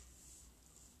 bitch.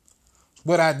 It's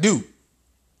what I do.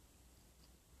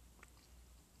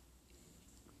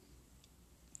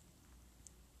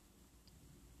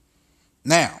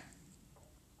 Now,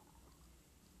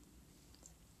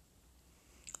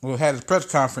 we'll have this press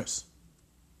conference.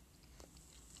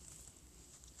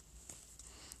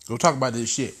 We'll talk about this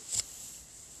shit.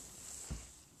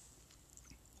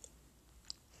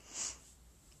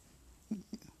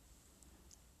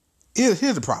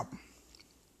 Here's the problem.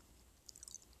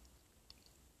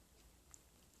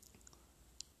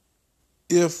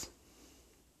 If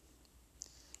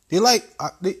They like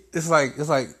it's like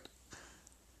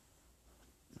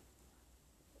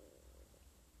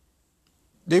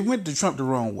they went to Trump the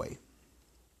wrong way.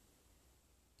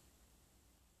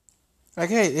 Like,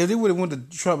 hey, if they would have went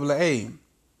to Trump, like, hey,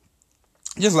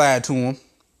 just lied to him.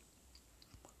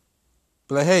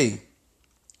 But like, hey,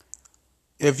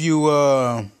 if you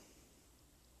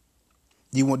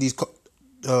you want these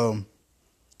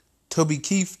Toby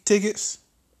Keith tickets,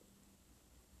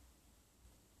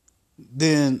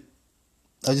 then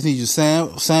I just need you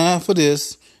to sign for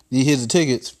this. Then here's the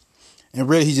tickets. And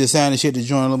really, he just signed the shit to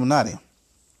join Illuminati.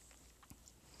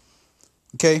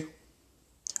 Okay?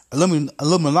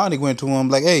 Illuminati went to him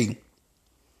like, hey,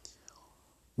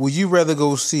 would you rather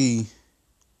go see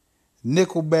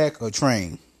Nickelback or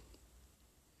Train?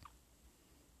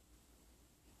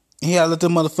 He had to let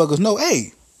them motherfuckers know,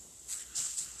 hey.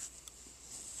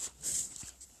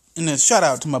 And then shout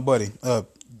out to my buddy,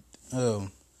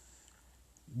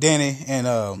 Danny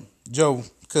and Joe,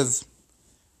 because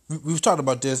we've talked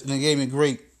about this and it gave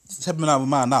me it's helping out with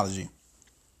my analogy.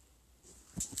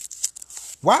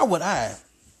 Why would I,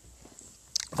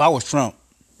 if I was Trump,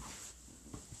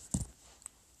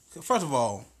 first of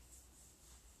all,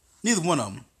 neither one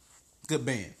of them, good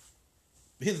band.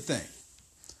 But here's the thing.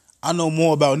 I know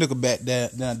more about Nickelback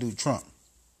than I do Trump.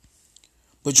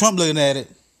 But Trump looking at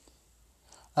it,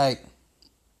 like,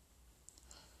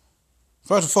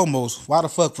 first and foremost, why the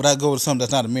fuck would I go to something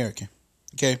that's not American?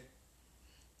 Okay?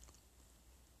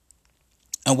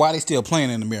 And why they still playing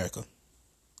in America?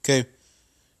 Okay?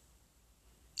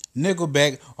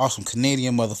 Nickelback are some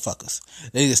Canadian motherfuckers.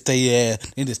 They just stay their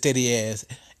ass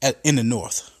in the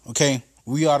North. Okay?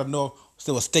 We are the North,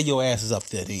 so stay your asses up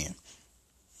there then.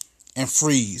 And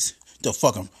freeze the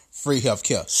fucking free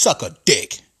healthcare. Suck a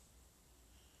dick.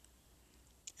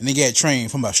 And they got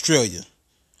trained from Australia.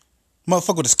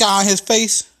 Motherfucker with the sky on his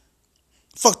face.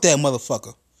 Fuck that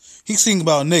motherfucker. He sing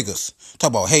about niggas.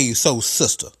 Talk about hey soul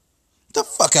sister. Get the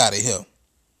fuck out of here.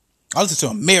 I listen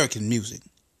to American music.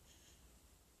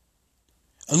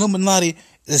 Illuminati, it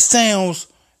just sounds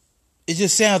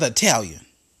Italian.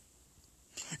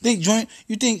 You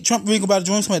think Trump really about to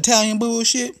join some Italian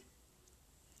bullshit?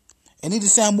 It need to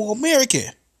sound more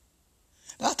American.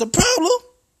 That's the problem.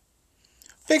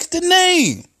 Fix the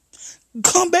name.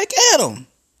 Come back at them.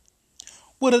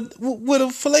 With a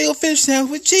Filet-O-Fish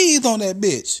sandwich with cheese on that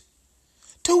bitch.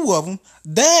 2 of them.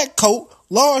 Diet Coke,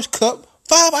 large cup,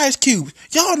 5 ice cubes.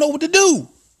 Y'all know what to do.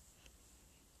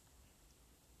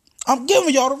 I'm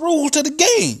giving y'all the rules to the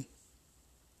game.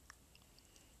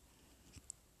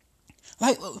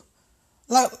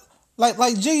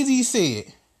 Like Jay-Z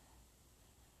said.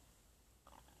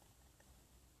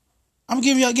 I'm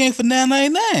giving y'all a game for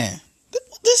 $9.99.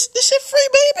 This shit free,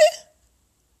 baby.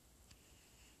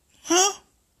 Huh?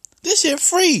 This shit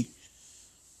free.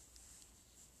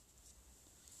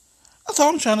 That's all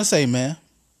I'm trying to say, man.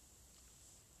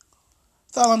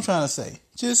 That's all I'm trying to say.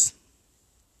 Just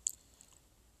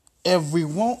if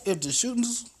the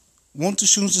shootings want the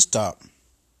shootings to stop,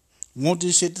 want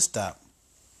this shit to stop,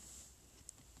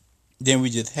 then we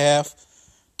just have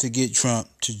to get Trump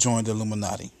to join the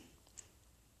Illuminati.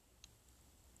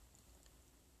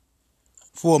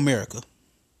 For America.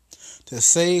 To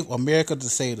save America, to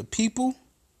save the people.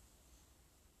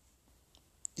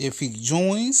 If he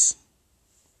joins,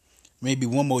 maybe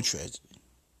one more tragedy.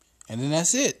 And then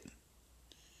that's it.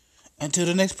 Until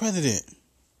the next president.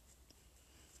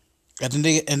 And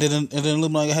then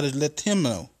Illuminati had to let him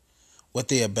know what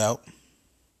they about.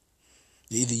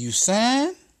 Either you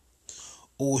sign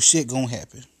or shit gonna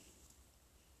happen.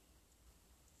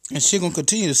 And shit gonna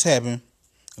continue to happen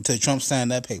until Trump sign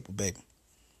that paper, baby.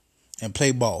 And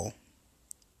play ball.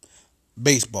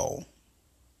 Baseball.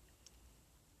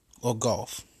 Or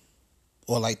golf.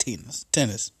 Or like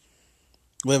tennis.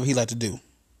 Whatever he like to do.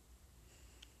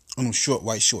 On them short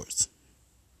white shorts.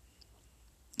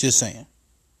 Just saying.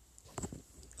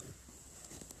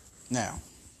 Now.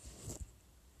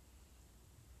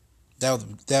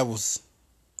 That was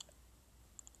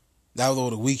over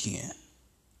the weekend.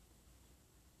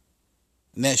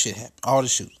 And that shit happened. All the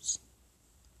shootings.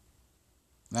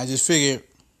 And I just figured,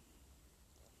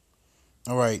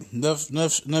 all right, enough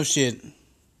shit,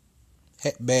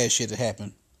 bad shit that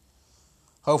happened.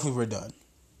 Hopefully we're done.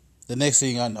 The next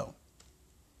thing I know,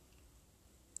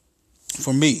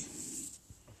 for me,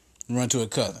 run to a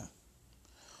cousin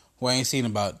who I ain't seen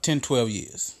in about 10, 12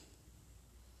 years.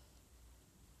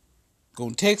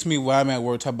 Gonna text me while I'm at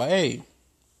work, talk about, hey,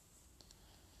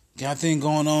 got a thing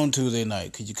going on Tuesday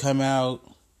night. Could you come out?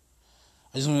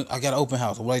 I got an open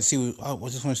house. I would like to see. I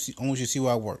want you to see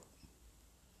where I work.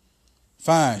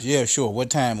 Fine, yeah, sure. What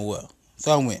time or what?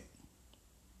 So I went.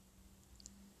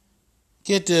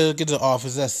 Get to the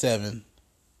office at 7.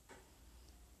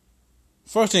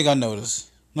 First thing I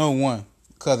noticed, number one,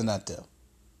 cousin not there.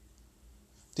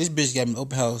 This bitch got me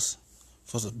open house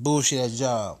for some bullshit ass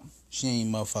job. She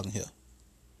ain't motherfucking here.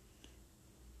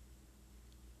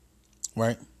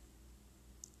 Right?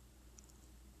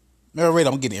 Already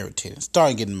I'm getting irritated.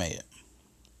 Starting getting mad.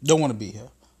 Don't want to be here.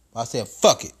 I said,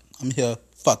 fuck it. I'm here.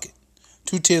 Fuck it.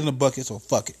 2 tears in the bucket, so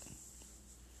fuck it.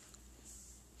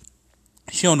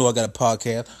 She don't know I got a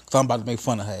podcast because I'm about to make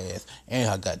fun of her ass and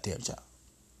her goddamn job.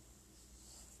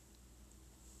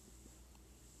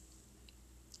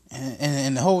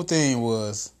 And the whole thing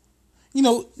was, one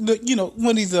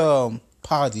of these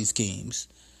Ponzi schemes.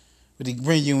 But they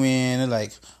bring you in and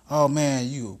like, oh man,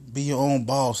 you be your own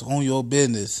boss, own your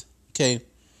business. Okay.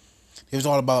 It was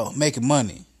all about making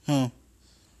money. Huh?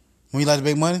 When you like to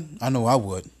make money? I know I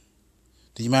would.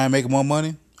 Do you mind making more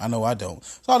money? I know I don't.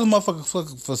 So all this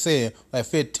motherfucker for saying like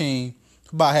 15,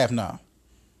 about half an hour.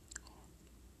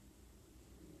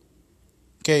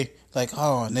 Okay, like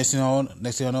next thing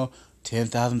I know,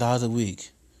 $10,000 a week.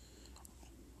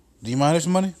 Do you mind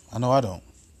extra money? I know I don't.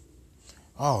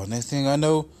 Oh, next thing I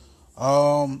know,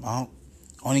 I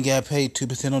only got paid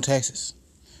 2% on taxes.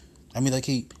 I mean, I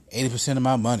keep 80% of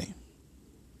my money.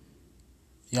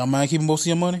 Y'all mind keeping most of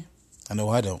your money? I know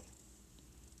I don't.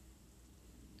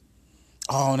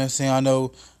 Oh, next thing I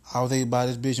know, I was thinking about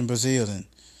this bitch in Brazil and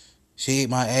she ate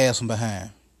my ass from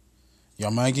behind.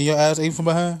 Y'all mind getting your ass ate from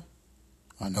behind?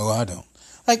 I know I don't.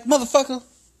 Like, motherfucker,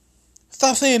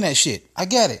 stop saying that shit. I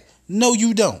get it. No,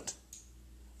 you don't.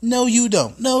 No, you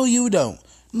don't. No, you don't.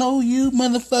 No, you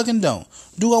motherfucking don't.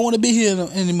 Do I want to be here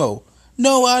anymore?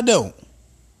 No, I don't.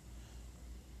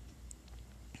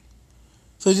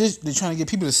 So they're trying to get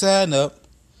people to sign up,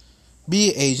 be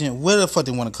an agent, whatever the fuck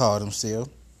they want to call themselves.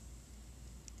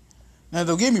 Now,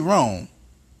 don't get me wrong.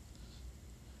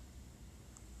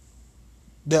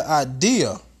 The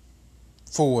idea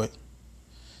for it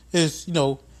is,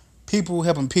 people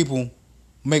helping people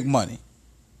make money.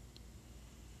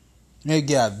 You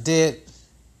get out of debt.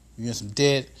 You get some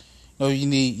debt. You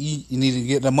need to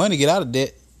get the money, get out of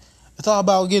debt. It's all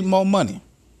about getting more money.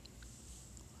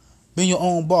 Being your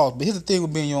own boss. But here's the thing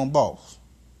with being your own boss.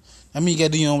 I mean, you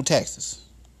got to do your own taxes.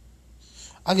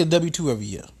 I get a W-2 every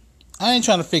year. I ain't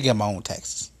trying to figure out my own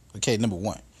taxes. Okay, number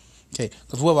one. Okay,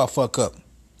 because what if I fuck up?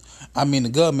 I mean, the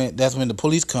government, that's when the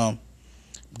police come,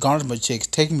 garnish my checks,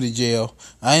 take me to jail.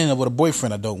 I end up with a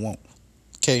boyfriend I don't want.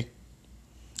 Okay?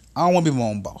 I don't want to be my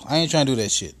own boss. I ain't trying to do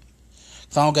that shit.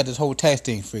 So I don't got this whole tax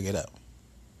thing figured out.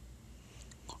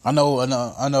 I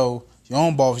know. Your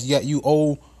own boss, you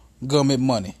owe government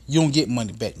money. You don't get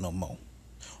money back no more.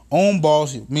 Own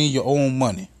boss means your own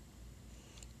money.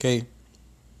 Okay?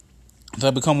 So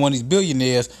I become one of these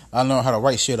billionaires, I learn how to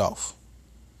write shit off.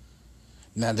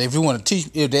 Now, if you want to teach,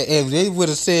 if they would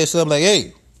have said something like,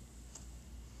 hey,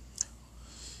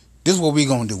 this is what we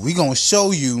going to do. We going to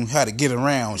show you how to get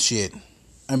around shit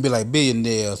and be like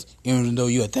billionaires, even though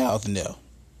you're a thousandaire.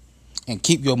 And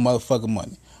keep your motherfucking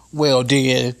money. Well,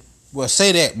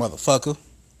 say that, motherfucker.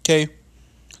 Okay?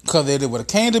 Because if it would have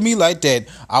came to me like that,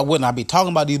 I would not be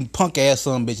talking about these punk ass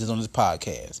son bitches on this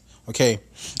podcast. Okay?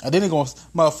 And then they're going to,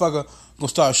 motherfucker, going to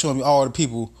start showing me all the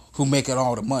people who making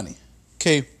all the money.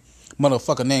 Okay?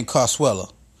 Motherfucker named Carswella.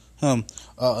 A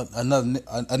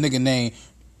nigga named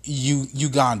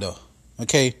Uganda.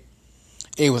 Okay?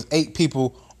 It was 8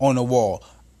 people on the wall.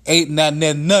 None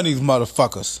of these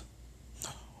motherfuckers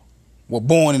were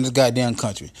born in this goddamn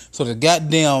country. So the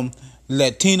goddamn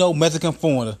Latino Mexican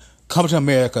foreigners come to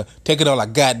America, taking all our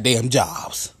goddamn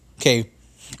jobs. Okay?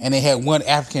 And they had one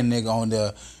African nigga on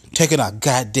there taking our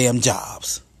goddamn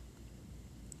jobs.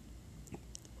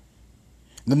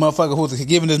 The motherfucker who was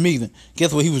giving this meeting,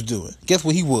 guess what he was doing? Guess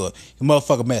what he was? The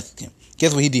motherfucker Mexican.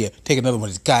 Guess what he did? Take another one of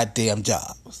his goddamn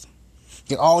jobs.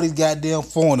 Get all these goddamn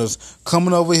foreigners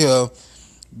coming over here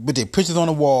with their pictures on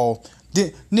the wall.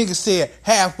 Niggas said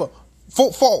I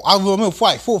remember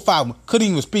 4 or 5 of them couldn't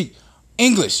even speak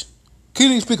English.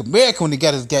 Couldn't even speak American when they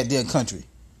got his goddamn country.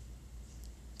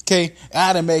 Okay?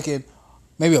 I'd have making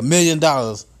maybe $1 million,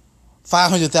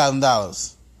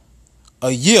 $500,000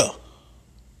 a year.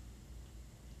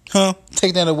 Huh?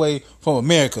 Take that away from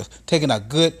America. Taking our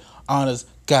good, honest,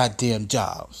 goddamn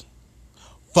jobs.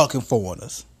 Fucking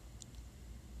foreigners.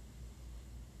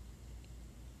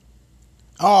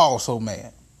 Oh, so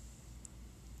mad.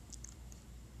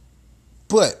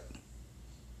 But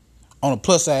on the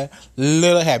plus side,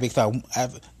 little happy because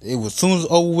it was as soon as it was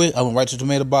over with, I went right to the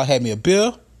tomato bar, had me a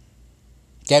beer,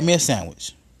 got me a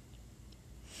sandwich.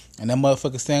 And that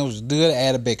motherfucking sandwich was good. I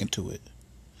added bacon to it.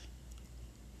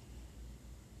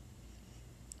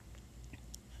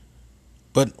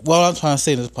 But what I'm trying to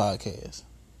say in this podcast,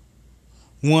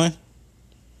 one,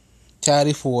 tired of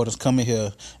these foreigners coming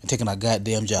here and taking our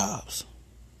goddamn jobs.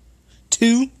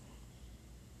 Two,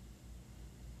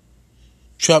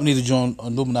 Trump needs to join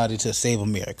Illuminati to save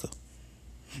America.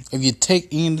 If you take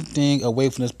anything away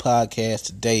from this podcast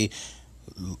today,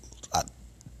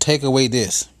 take away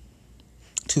this.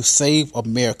 To save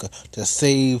America, to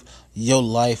save your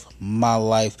life, my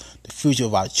life, the future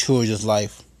of our children's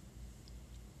life,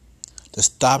 to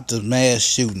stop the mass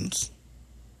shootings.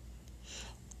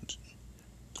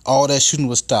 All that shooting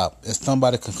will stop if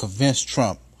somebody can convince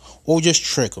Trump or just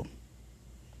trick him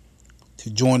to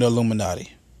join the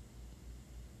Illuminati.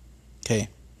 Okay?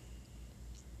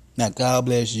 Now, God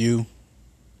bless you.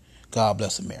 God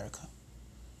bless America.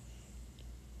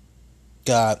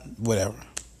 God, whatever.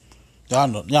 Y'all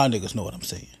niggas know what I'm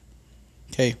saying.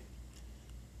 Okay?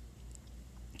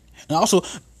 And also,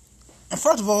 and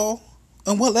first of all,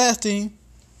 and one last thing,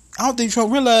 I don't think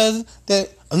Trump realized that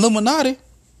Illuminati,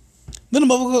 they're the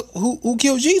motherfucker who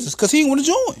killed Jesus, because he didn't want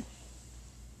to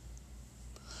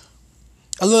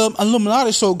join.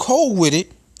 Illuminati so cold with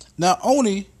it, not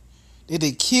only did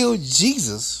they kill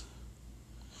Jesus,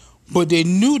 but they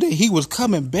knew that he was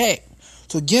coming back.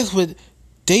 So guess what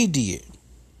they did?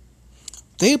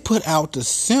 They put out the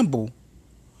symbol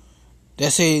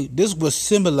that say this what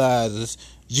symbolizes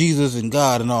Jesus and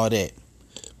God and all that.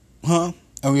 Huh?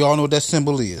 And we all know what that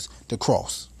symbol is. The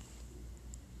cross.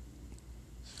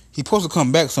 He's supposed to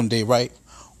come back someday, right?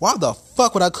 Why the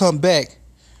fuck would I come back?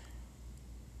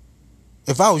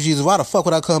 If I was Jesus, why the fuck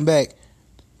would I come back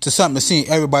to something and seeing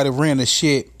everybody wearing the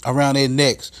shit around their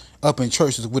necks up in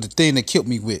churches with the thing that killed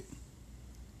me with?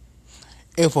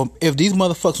 If these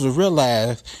motherfuckers would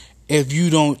realize, if you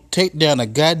don't take down a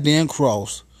goddamn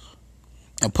cross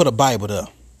and put a Bible there,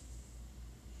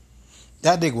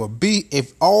 that nigga would be,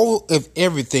 if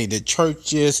everything, the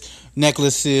churches,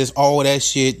 necklaces, all that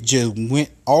shit just went,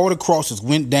 all the crosses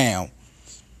went down.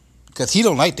 Because he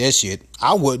don't like that shit.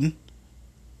 I wouldn't.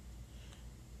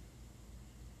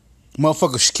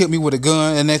 Motherfuckers killed me with a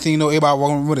gun, and next thing you know, everybody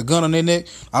walking with a gun on their neck.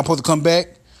 I'm supposed to come back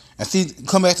and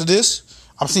come back to this.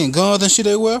 I'm seeing guns and shit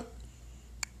everywhere.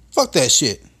 Fuck that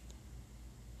shit.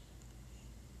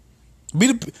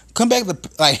 Come back to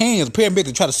like hands, paramedic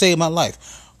to try to save my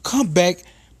life. Come back,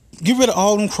 get rid of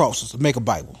all them crosses, make a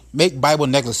Bible. Make Bible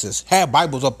necklaces. Have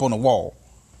Bibles up on the wall.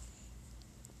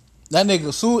 That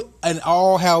nigga, suit in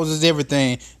all houses,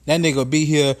 everything. That nigga will be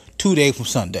here 2 days from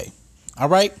Sunday.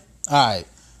 Alright? Alright.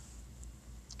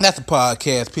 That's the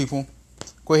podcast, people.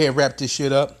 Go ahead and wrap this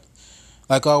shit up.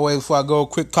 Like always, before I go,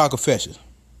 quick car confession.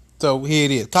 So here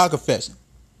it is, car confession.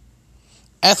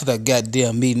 After that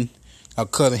goddamn meeting our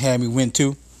cousin had me went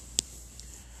to,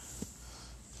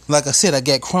 like I said, I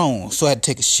got Crohn's, so I had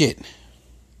to take a shit.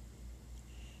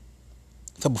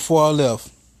 So before I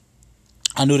left,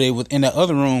 I knew they was in that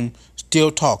other room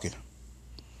still talking.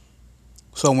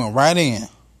 So I went right in.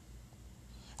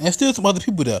 And still some other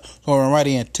people there. So I went right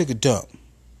in and took a dump.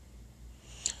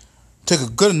 Took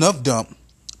a good enough dump,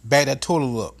 backed that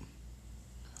toilet up.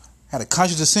 Had a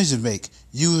conscious decision to make.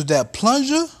 Use that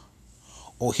plunger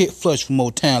or hit flush from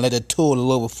old town. Let that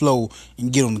toilet overflow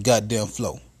and get on the goddamn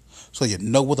floor. So you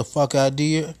know what the fuck I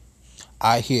did?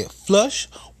 I hit flush,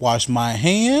 washed my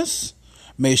hands,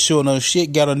 made sure no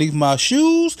shit got underneath my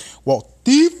shoes, walked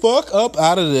the fuck up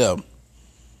out of them.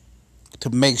 To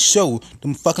make sure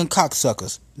them fucking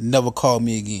cocksuckers never call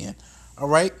me again.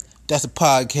 Alright? That's the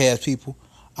podcast, people.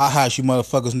 I'll house you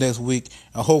motherfuckers next week,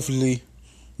 and hopefully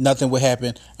nothing will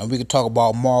happen, and we can talk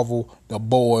about Marvel, the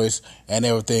boys, and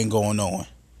everything going on.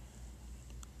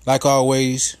 Like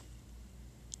always,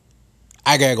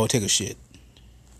 I gotta go take a shit.